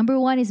profile. Number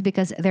one is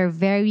because they're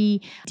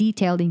very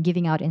detailed in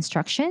giving out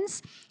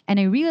instructions. And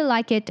I really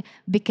like it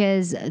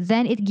because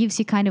then it gives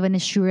you kind of an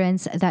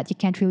assurance that you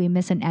can't really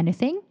miss on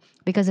anything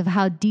because of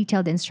how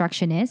detailed the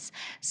instruction is.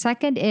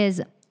 Second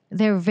is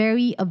they're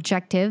very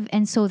objective,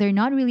 and so they're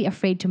not really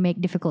afraid to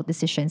make difficult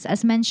decisions.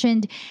 As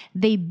mentioned,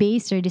 they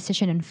base their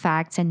decision on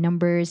facts and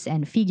numbers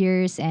and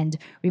figures and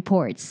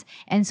reports.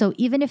 And so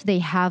even if they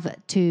have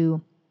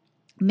to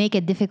make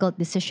a difficult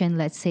decision,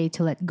 let's say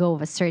to let go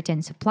of a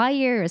certain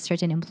supplier or a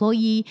certain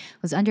employee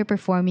who's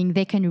underperforming,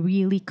 they can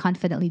really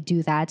confidently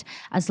do that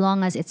as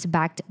long as it's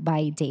backed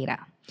by data.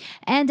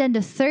 And then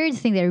the third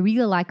thing that I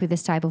really like with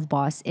this type of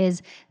boss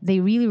is they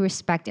really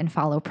respect and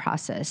follow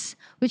process,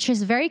 which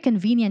is very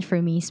convenient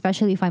for me,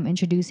 especially if I'm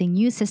introducing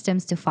new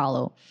systems to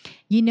follow.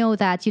 You know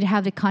that you'd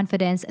have the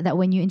confidence that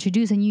when you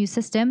introduce a new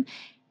system,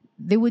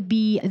 there would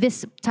be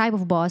this type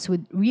of boss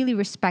would really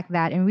respect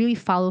that and really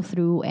follow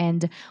through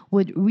and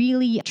would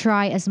really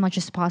try as much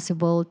as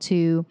possible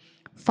to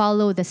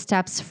follow the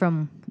steps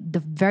from the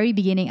very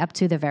beginning up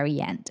to the very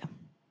end.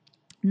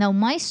 Now,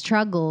 my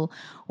struggle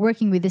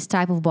working with this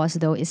type of boss,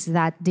 though, is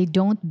that they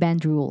don't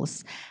bend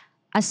rules.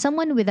 As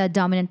someone with a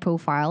dominant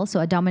profile,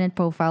 so a dominant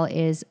profile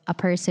is a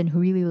person who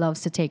really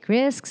loves to take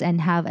risks and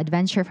have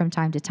adventure from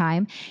time to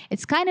time,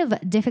 it's kind of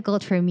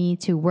difficult for me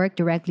to work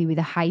directly with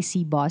a high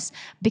C boss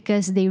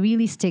because they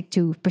really stick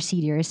to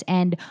procedures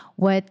and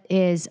what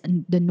is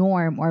the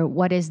norm or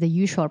what is the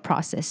usual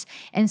process.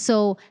 And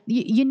so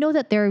you know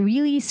that there are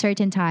really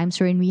certain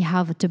times when we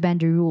have to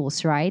bend the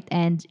rules, right?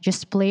 And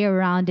just play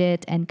around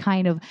it and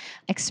kind of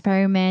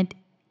experiment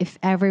if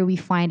ever we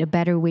find a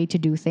better way to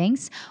do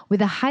things.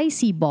 With a high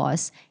C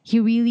boss, he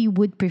really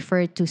would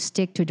prefer to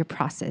stick to the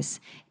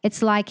process.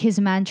 It's like his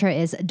mantra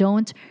is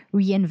don't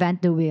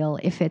reinvent the wheel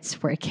if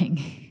it's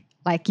working.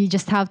 Like you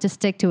just have to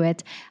stick to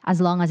it as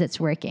long as it's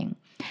working.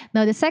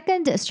 Now, the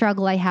second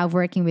struggle I have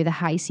working with a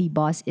high C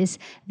boss is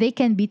they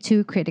can be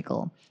too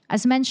critical.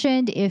 As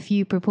mentioned, if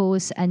you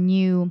propose a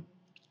new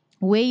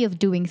way of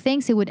doing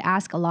things, it would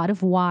ask a lot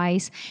of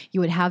whys.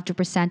 You would have to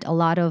present a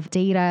lot of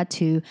data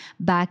to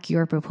back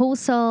your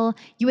proposal.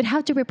 You would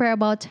have to prepare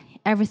about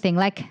everything.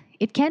 Like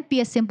it can't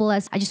be as simple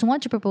as I just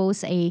want to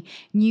propose a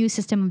new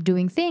system of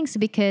doing things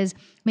because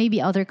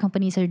maybe other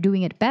companies are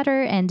doing it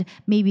better and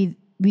maybe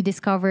we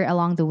discover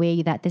along the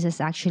way that this is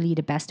actually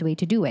the best way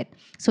to do it.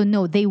 So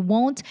no, they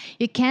won't.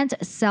 You can't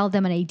sell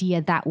them an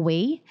idea that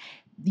way.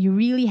 You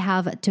really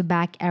have to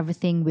back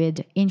everything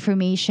with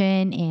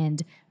information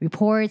and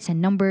reports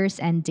and numbers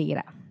and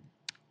data.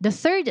 The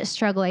third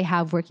struggle I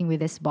have working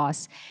with this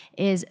boss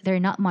is they're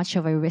not much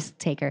of a risk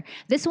taker.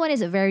 This one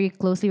is very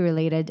closely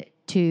related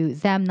to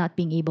them not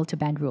being able to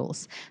bend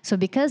rules. So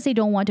because they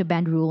don't want to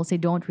bend rules, they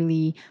don't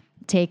really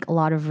take a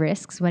lot of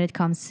risks when it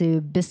comes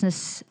to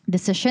business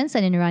decisions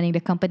and in running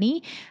the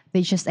company.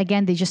 They just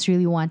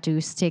really want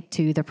to stick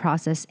to the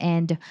process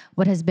and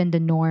what has been the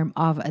norm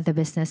of the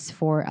business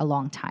for a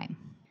long time.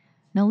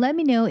 Now, let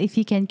me know if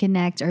you can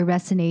connect or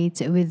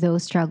resonate with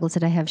those struggles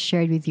that I have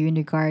shared with you in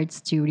regards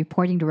to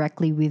reporting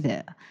directly with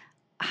a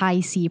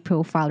high C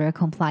profile or a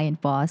compliant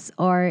boss,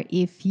 or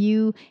if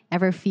you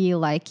ever feel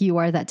like you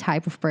are that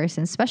type of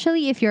person,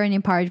 especially if you're an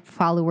empowered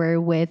follower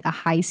with a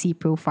high C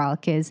profile,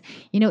 because,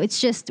 it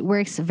just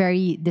works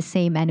very the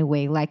same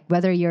anyway. Like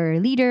whether you're a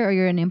leader or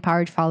you're an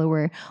empowered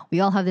follower, we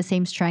all have the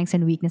same strengths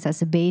and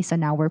weaknesses based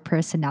on our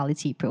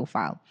personality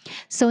profile.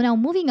 So now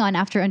moving on,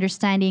 after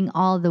understanding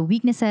all the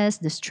weaknesses,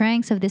 the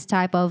strengths of this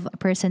type of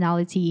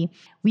personality,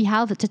 we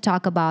have to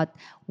talk about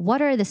what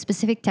are the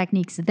specific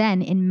techniques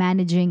then in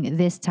managing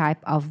this type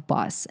of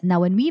boss.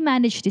 Now, when we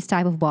manage this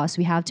type of boss,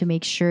 we have to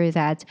make sure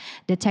that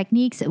the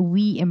techniques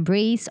we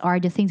embrace are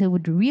the things that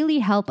would really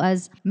help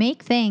us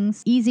make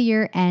things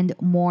easier and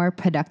more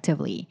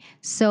productively.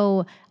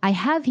 So I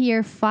have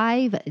here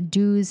 5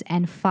 do's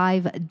and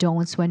 5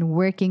 don'ts when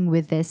working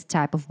with this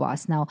type of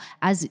boss. Now,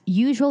 as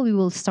usual, we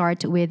will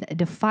start with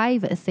the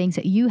 5 things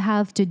that you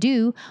have to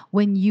do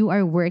when you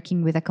are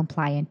working with a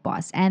compliant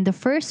boss. And the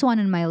first one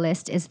on my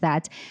list is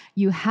that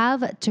you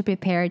have to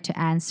prepare to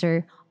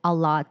answer a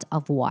lot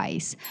of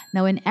whys.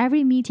 Now, in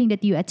every meeting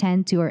that you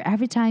attend to, or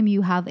every time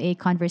you have a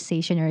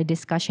conversation or a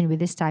discussion with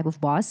this type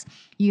of boss,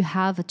 you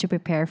have to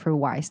prepare for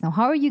whys. Now,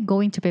 how are you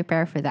going to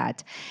prepare for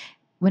that?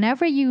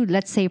 Whenever you,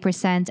 let's say,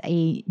 present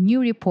a new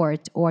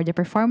report or the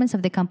performance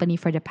of the company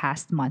for the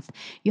past month,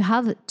 you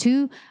have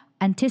to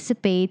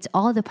anticipate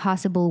all the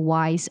possible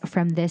whys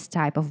from this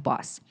type of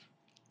boss.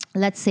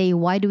 Let's say,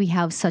 why do we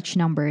have such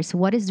numbers?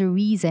 What is the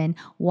reason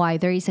why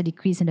there is a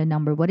decrease in the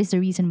number? What is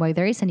the reason why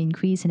there is an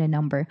increase in the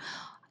number?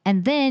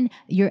 And then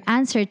your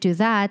answer to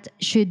that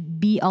should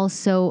be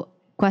also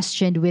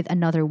questioned with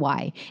another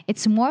why.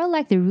 It's more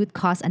like the root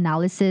cause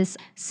analysis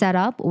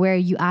setup where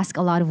you ask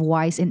a lot of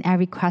whys in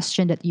every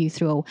question that you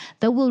throw.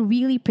 That will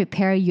really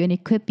prepare you and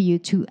equip you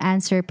to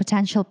answer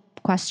potential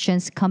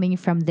questions coming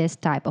from this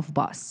type of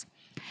boss.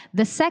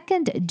 The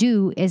second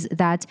do is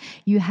that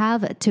you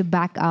have to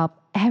back up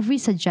every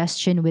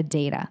suggestion with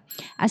data.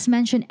 As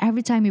mentioned,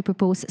 every time you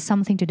propose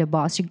something to the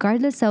boss,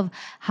 regardless of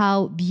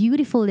how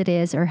beautiful it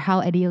is or how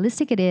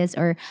idealistic it is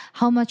or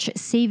how much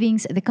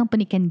savings the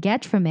company can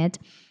get from it,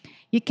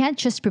 you can't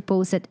just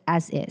propose it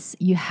as is.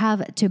 You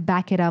have to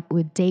back it up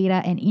with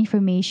data and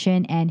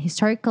information and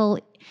historical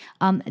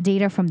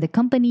data from the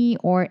company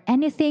or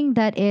anything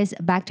that is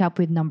backed up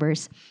with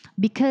numbers.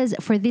 Because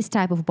for this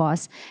type of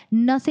boss,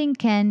 nothing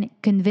can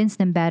convince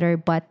them better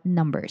but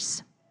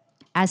numbers.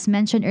 As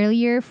mentioned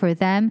earlier, for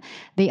them,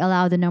 they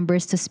allow the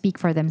numbers to speak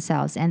for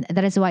themselves. And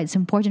that is why it's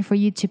important for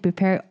you to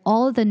prepare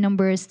all the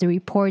numbers, the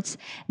reports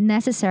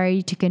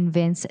necessary to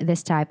convince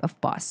this type of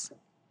boss.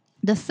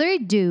 The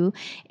third do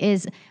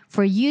is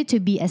for you to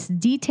be as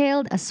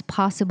detailed as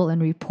possible in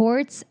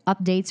reports,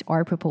 updates,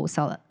 or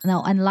proposal.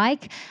 Now,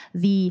 unlike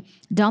the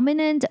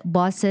dominant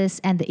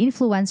bosses and the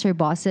influencer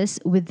bosses,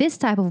 with this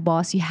type of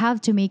boss, you have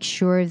to make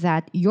sure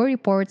that your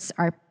reports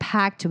are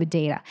packed with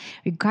data.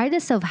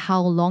 Regardless of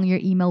how long your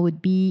email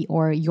would be,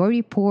 or your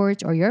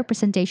report, or your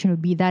presentation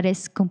would be, that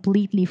is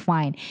completely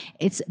fine.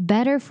 It's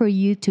better for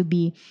you to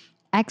be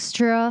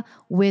extra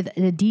with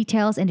the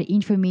details and the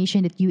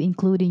information that you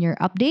include in your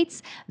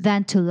updates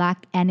than to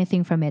lack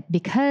anything from it,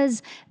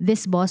 because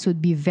this boss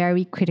would be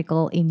very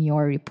critical in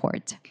your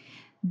report.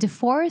 The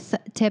fourth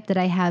tip that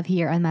I have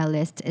here on my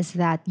list is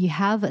that you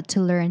have to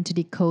learn to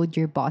decode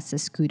your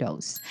boss's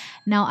kudos.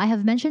 Now, I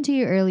have mentioned to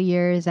you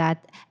earlier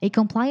that a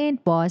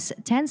compliant boss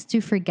tends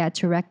to forget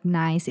to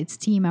recognize its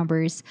team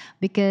members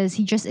because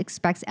he just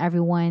expects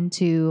everyone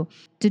to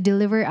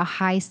deliver a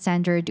high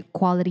standard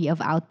quality of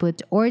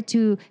output or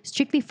to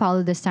strictly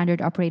follow the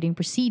standard operating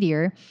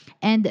procedure.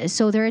 And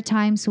so there are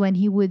times when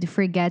he would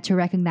forget to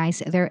recognize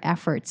their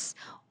efforts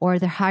or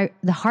the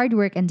hard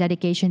work and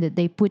dedication that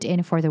they put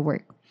in for the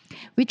work,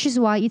 which is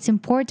why it's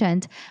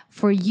important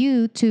for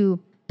you to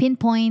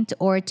pinpoint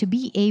or to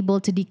be able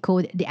to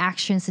decode the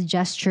actions, the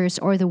gestures,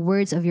 or the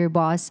words of your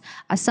boss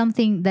as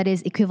something that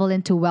is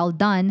equivalent to well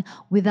done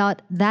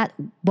without that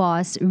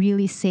boss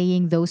really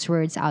saying those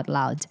words out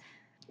loud.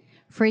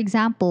 For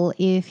example,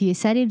 if you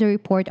send in the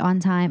report on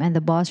time and the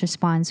boss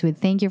responds with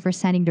 "thank you for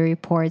sending the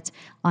report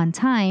on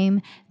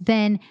time,"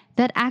 then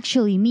that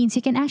actually means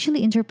you can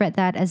actually interpret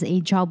that as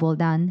a job well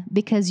done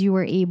because you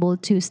were able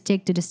to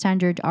stick to the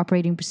standard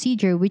operating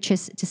procedure, which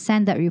is to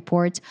send that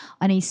report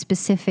on a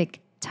specific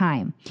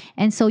time.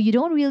 And so you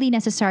don't really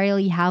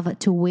necessarily have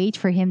to wait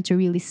for him to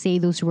really say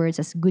those words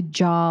as "good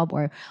job"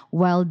 or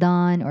 "well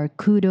done" or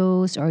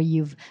 "kudos" or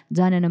 "you've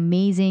done an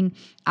amazing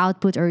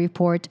output or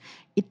report."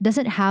 It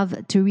doesn't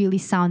have to really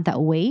sound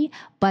that way,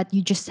 but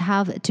you just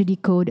have to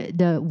decode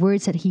the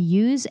words that he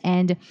used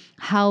and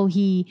how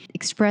he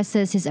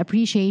expresses his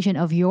appreciation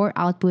of your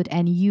output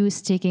and you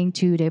sticking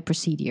to the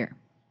procedure.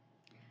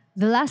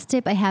 The last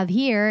tip I have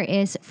here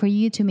is for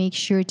you to make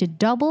sure to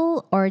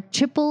double or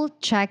triple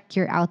check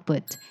your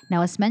output.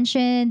 Now, as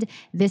mentioned,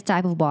 this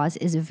type of boss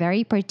is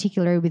very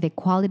particular with the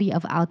quality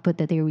of output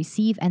that they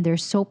receive, and they're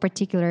so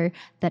particular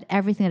that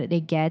everything that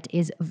they get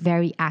is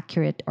very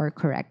accurate or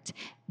correct,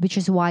 which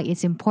is why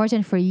it's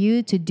important for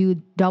you to do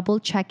double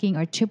checking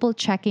or triple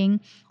checking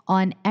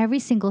on every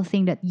single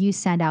thing that you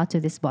send out to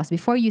this boss.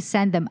 Before you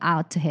send them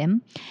out to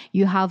him,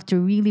 you have to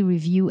really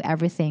review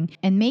everything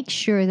and make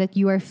sure that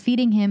you are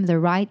feeding him the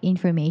right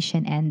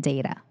information and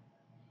data.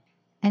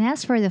 And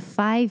as for the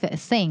 5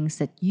 things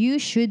that you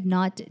should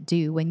not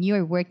do when you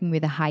are working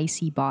with a high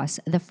C boss,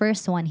 the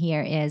first one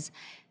here is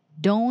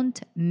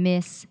don't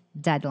miss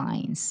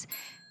deadlines.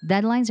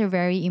 Deadlines are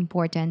very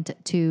important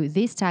to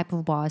this type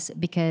of boss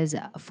because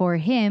for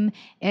him,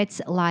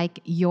 it's like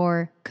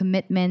your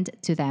commitment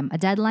to them. A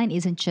deadline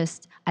isn't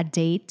just a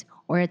date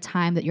or a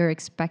time that you're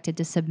expected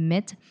to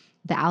submit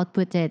the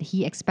output that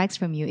he expects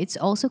from you. It's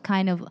also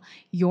kind of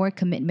your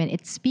commitment.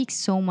 It speaks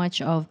so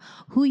much of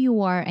who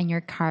you are and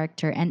your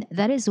character. And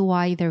that is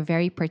why they're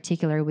very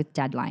particular with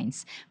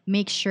deadlines.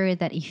 Make sure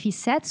that if he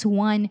sets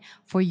one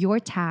for your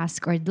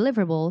task or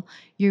deliverable,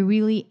 you're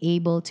really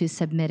able to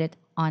submit it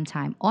on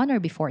time, on or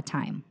before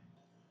time.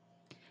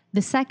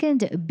 The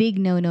second big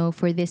no-no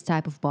for this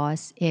type of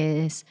boss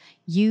is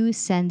you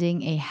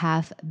sending a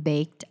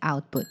half-baked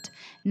output.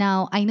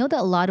 Now, I know that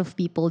a lot of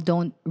people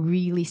don't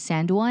really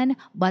send one,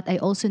 but I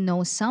also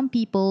know some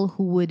people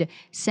who would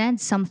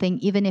send something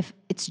even if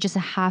it's just a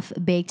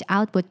half-baked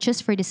output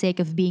just for the sake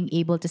of being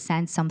able to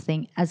send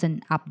something as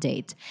an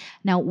update.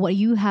 Now, what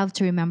you have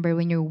to remember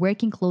when you're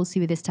working closely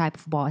with this type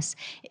of boss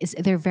is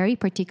they're very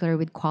particular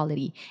with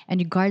quality.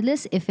 And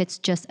regardless if it's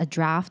just a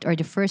draft or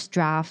the first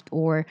draft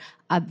or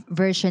a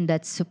version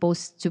that's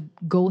supposed to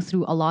go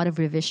through a lot of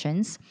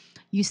revisions,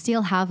 you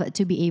still have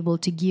to be able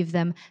to give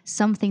them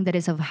something that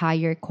is of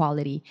higher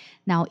quality.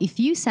 Now, if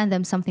you send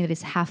them something that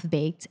is half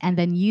baked and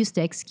then use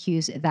the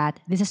excuse that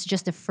this is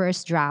just the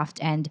first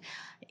draft and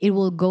it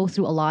will go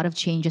through a lot of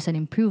changes and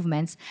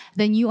improvements,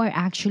 then you are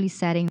actually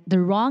setting the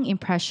wrong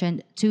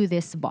impression to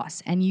this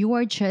boss and you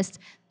are just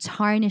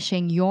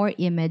tarnishing your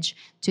image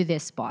to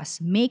this boss.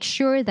 Make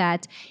sure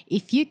that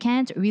if you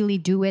can't really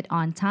do it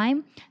on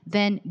time,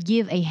 then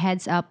give a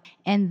heads up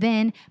and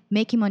then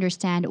make him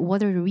understand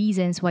what are the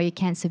reasons why you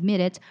can't submit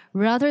it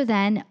rather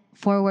than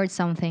forward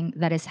something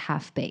that is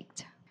half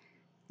baked.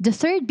 The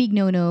third big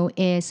no-no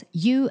is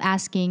you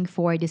asking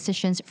for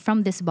decisions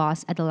from this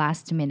boss at the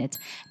last minute.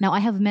 Now, I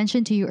have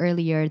mentioned to you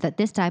earlier that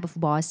this type of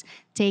boss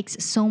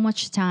takes so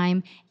much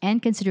time and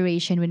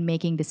consideration when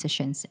making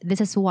decisions. This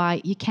is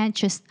why you can't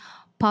just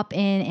pop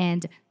in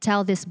and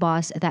tell this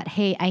boss that,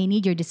 hey, I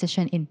need your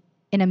decision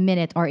in a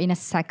minute or in a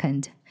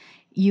second.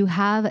 You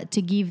have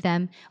to give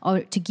them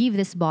or to give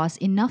this boss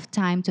enough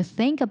time to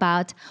think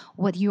about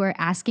what you are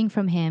asking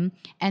from him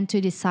and to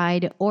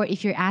decide, or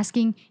if you're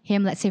asking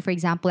him, let's say, for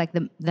example, like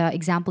the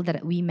example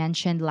that we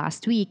mentioned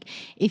last week,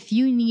 if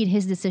you need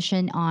his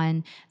decision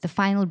on the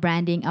final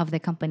branding of the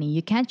company,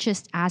 you can't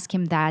just ask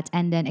him that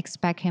and then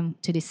expect him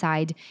to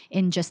decide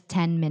in just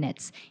 10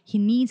 minutes. He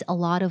needs a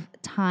lot of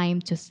time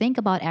to think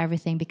about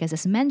everything because,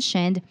 as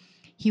mentioned,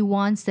 he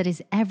wants that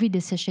his every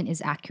decision is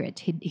accurate.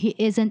 He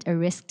isn't a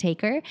risk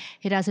taker.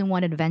 He doesn't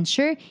want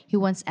adventure. He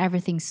wants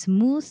everything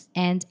smooth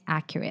and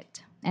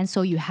accurate. And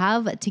so you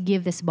have to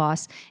give this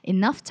boss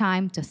enough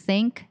time to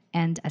think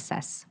and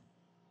assess.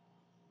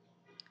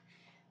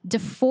 The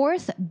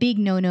fourth big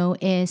no-no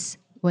is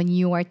when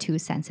you are too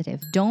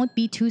sensitive. Don't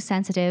be too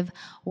sensitive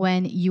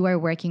when you are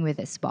working with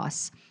this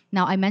boss.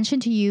 Now, I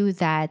mentioned to you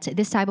that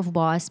this type of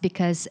boss,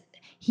 because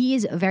he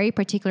is very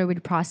particular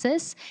with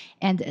process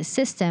and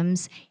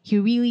systems, he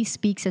really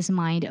speaks his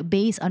mind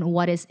based on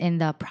what is in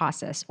the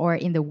process or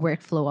in the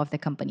workflow of the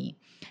company.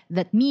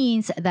 That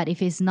means that if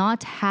he's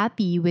not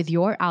happy with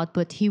your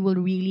output, he will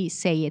really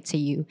say it to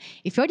you.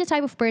 If you're the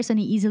type of person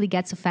who easily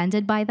gets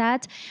offended by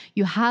that,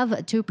 you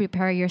have to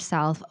prepare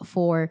yourself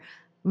for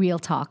real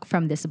talk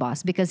from this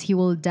boss because he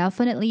will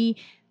definitely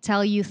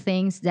tell you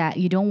things that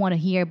you don't want to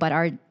hear but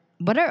are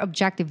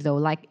objective though.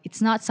 Like,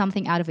 it's not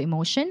something out of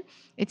emotion.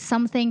 It's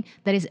something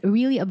that is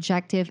really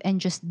objective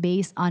and just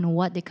based on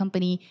what the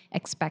company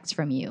expects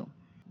from you.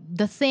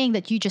 The thing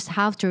that you just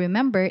have to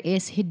remember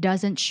is he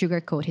doesn't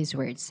sugarcoat his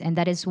words. And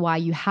that is why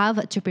you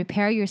have to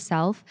prepare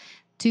yourself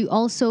to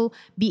also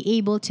be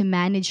able to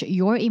manage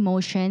your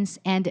emotions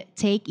and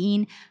take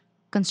in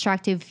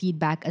constructive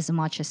feedback as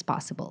much as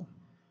possible.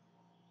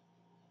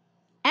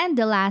 And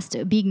the last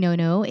big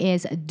no-no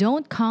is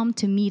don't come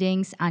to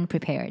meetings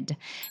unprepared.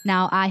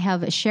 Now, I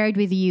have shared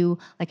with you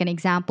like an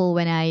example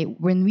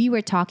when we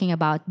were talking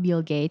about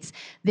Bill Gates.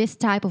 This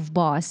type of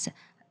boss,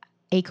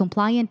 a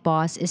compliant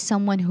boss, is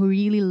someone who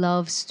really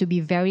loves to be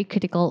very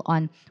critical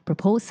on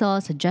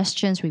proposals,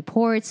 suggestions,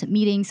 reports,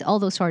 meetings, all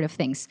those sort of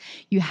things.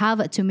 You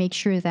have to make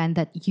sure then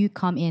that you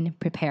come in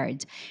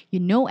prepared. You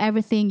know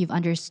everything, you've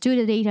understood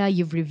the data,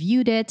 you've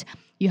reviewed it,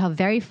 you have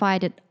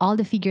verified that all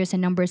the figures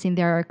and numbers in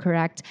there are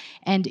correct,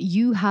 and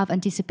you have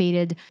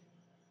anticipated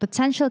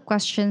potential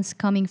questions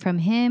coming from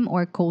him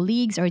or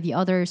colleagues or the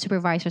other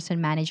supervisors and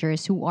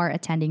managers who are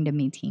attending the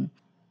meeting.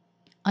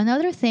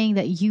 Another thing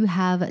that you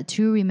have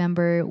to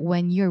remember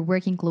when you're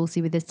working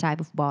closely with this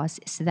type of boss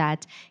is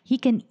that he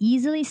can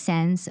easily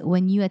sense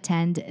when you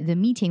attend the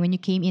meeting, when you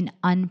came in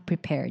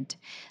unprepared.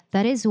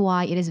 That is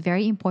why it is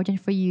very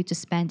important for you to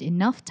spend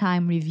enough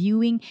time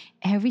reviewing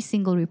every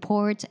single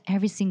report,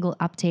 every single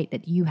update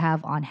that you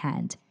have on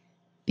hand.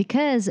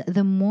 Because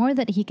the more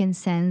that he can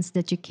sense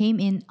that you came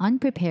in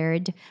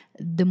unprepared,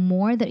 the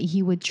more that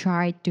he would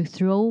try to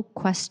throw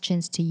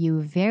questions to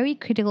you, very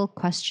critical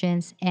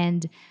questions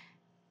and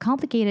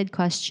complicated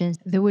questions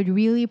that would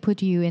really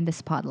put you in the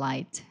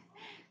spotlight.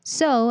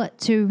 So,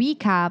 to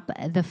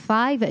recap the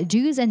 5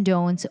 do's and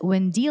don'ts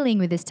when dealing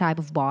with this type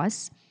of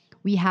boss,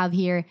 we have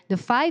here the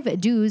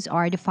 5 do's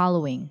are the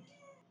following.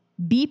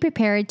 Be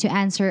prepared to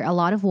answer a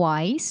lot of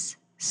whys.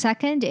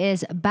 Second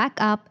is back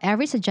up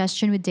every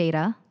suggestion with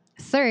data.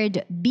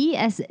 Third, be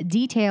as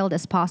detailed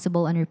as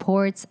possible on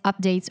reports,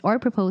 updates, or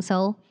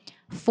proposal.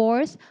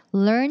 Fourth,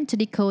 learn to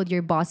decode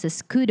your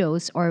boss's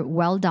kudos or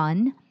well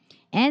done.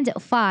 And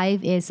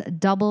 5 is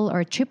double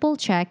or triple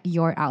check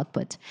your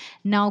output.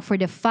 Now, for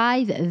the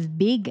 5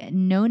 big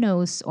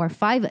no-nos or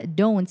 5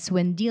 don'ts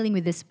when dealing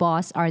with this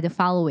boss are the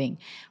following.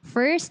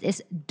 First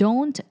is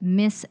don't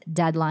miss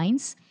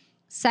deadlines.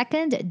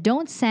 Second,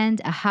 don't send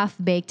a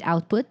half-baked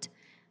output.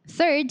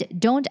 Third,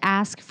 don't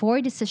ask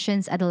for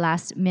decisions at the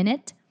last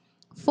minute.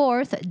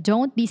 Fourth,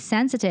 don't be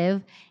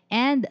sensitive.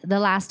 And the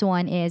last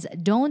one is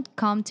don't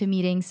come to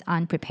meetings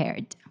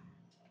unprepared.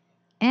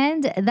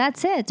 And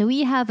that's it.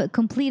 We have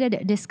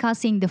completed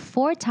discussing the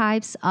 4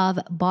 types of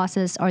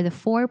bosses or the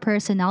 4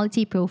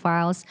 personality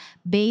profiles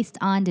based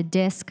on the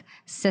DISC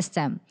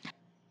system.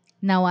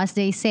 Now, as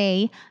they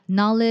say,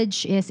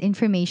 knowledge is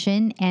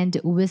information and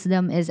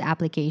wisdom is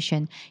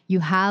application.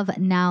 You have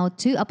now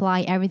to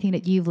apply everything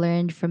that you've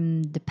learned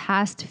from the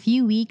past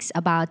few weeks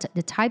about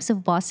the types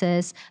of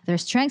bosses, their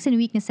strengths and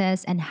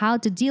weaknesses, and how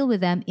to deal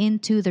with them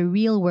into the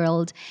real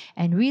world,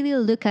 and really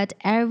look at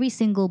every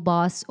single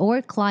boss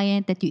or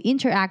client that you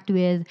interact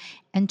with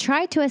and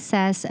try to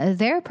assess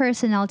their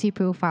personality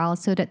profile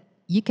so that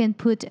you can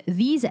put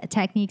these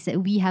techniques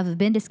that we have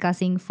been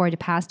discussing for the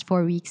past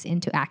 4 weeks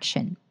into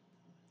action.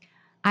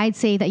 I'd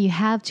say that you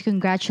have to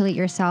congratulate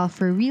yourself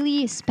for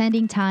really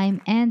spending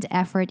time and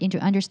effort into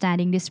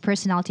understanding these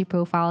personality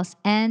profiles.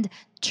 And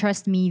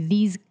trust me,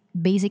 these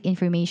basic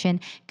information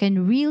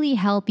can really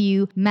help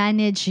you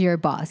manage your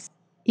boss.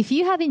 If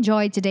you have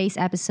enjoyed today's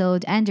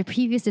episode and the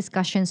previous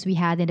discussions we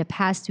had in the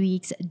past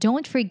weeks,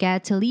 don't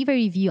forget to leave a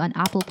review on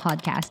Apple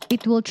Podcast.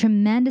 It will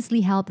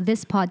tremendously help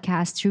this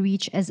podcast to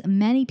reach as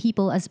many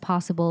people as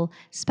possible,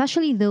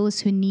 especially those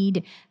who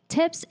need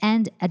tips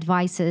and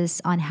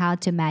advices on how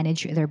to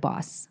manage their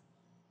boss.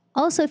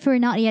 Also, if you're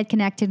not yet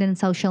connected in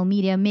social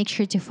media, make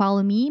sure to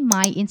follow me.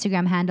 My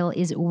Instagram handle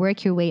is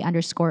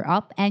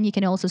workyourway_up, and you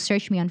can also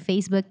search me on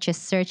Facebook.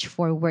 Just search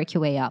for Work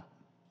Your Way Up.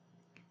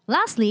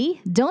 Lastly,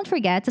 don't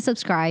forget to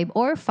subscribe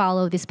or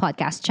follow this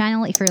podcast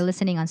channel if you're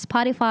listening on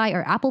Spotify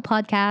or Apple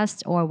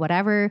Podcasts or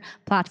whatever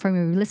platform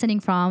you're listening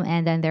from,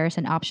 and then there's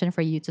an option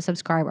for you to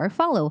subscribe or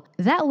follow.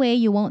 That way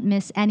you won't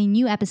miss any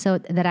new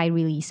episode that I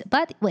release.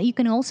 But what you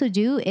can also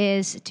do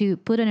is to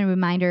put on a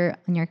reminder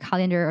on your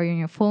calendar or on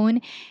your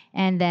phone,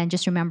 and then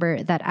just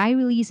remember that I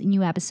release a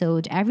new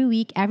episode every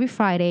week, every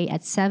Friday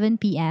at 7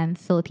 p.m.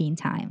 Philippine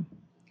time.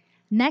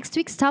 Next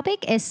week's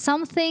topic is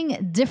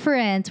something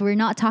different. We're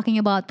not talking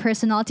about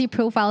personality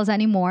profiles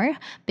anymore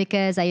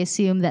because I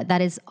assume that that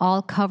is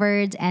all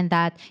covered and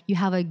that you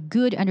have a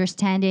good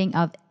understanding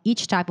of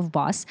each type of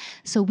boss.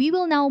 So we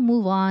will now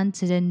move on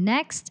to the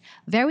next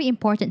very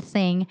important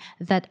thing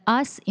that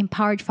us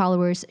empowered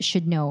followers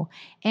should know,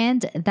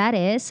 and that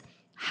is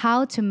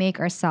how to make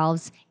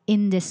ourselves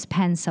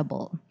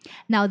indispensable.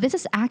 Now, this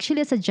is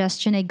actually a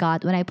suggestion I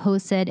got when I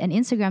posted an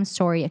Instagram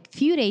story a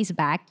few days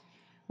back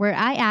where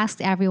I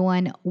asked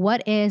everyone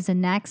what is the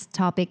next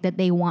topic that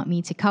they want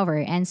me to cover.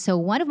 And so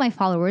one of my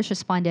followers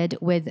responded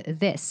with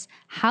this: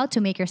 how to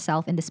make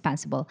yourself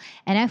indispensable.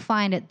 And I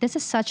find that this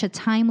is such a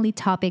timely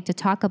topic to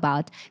talk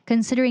about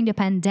considering the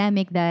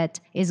pandemic that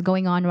is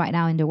going on right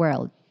now in the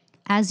world.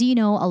 As you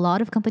know, a lot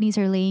of companies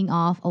are laying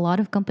off, a lot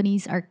of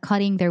companies are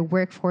cutting their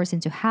workforce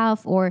into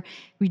half or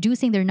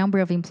reducing their number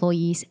of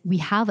employees. We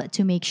have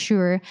to make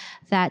sure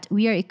that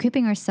we are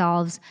equipping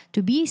ourselves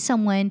to be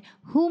someone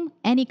whom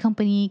any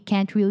company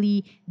can't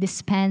really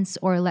dispense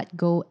or let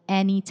go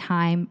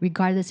anytime,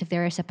 regardless if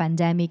there is a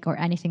pandemic or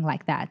anything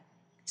like that.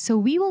 So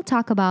we will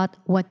talk about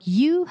what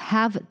you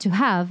have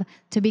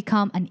to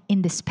become an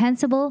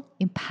indispensable,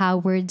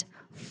 empowered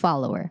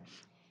follower.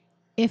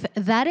 If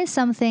that is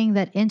something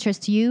that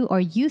interests you,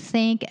 or you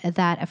think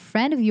that a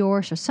friend of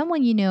yours or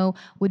someone you know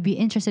would be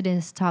interested in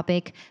this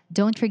topic,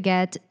 don't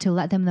forget to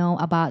let them know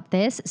about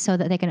this so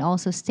that they can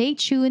also stay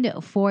tuned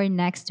for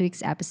next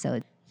week's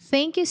episode.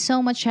 Thank you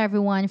so much,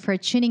 everyone, for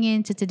tuning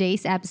in to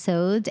today's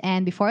episode.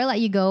 And before I let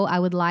you go, I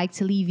would like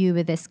to leave you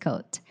with this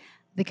quote: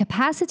 the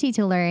capacity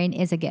to learn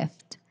is a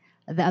gift.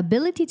 The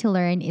ability to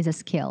learn is a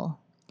skill.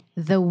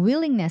 The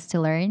willingness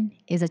to learn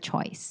is a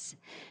choice.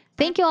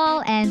 Thank you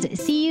all, and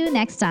see you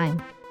next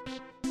time.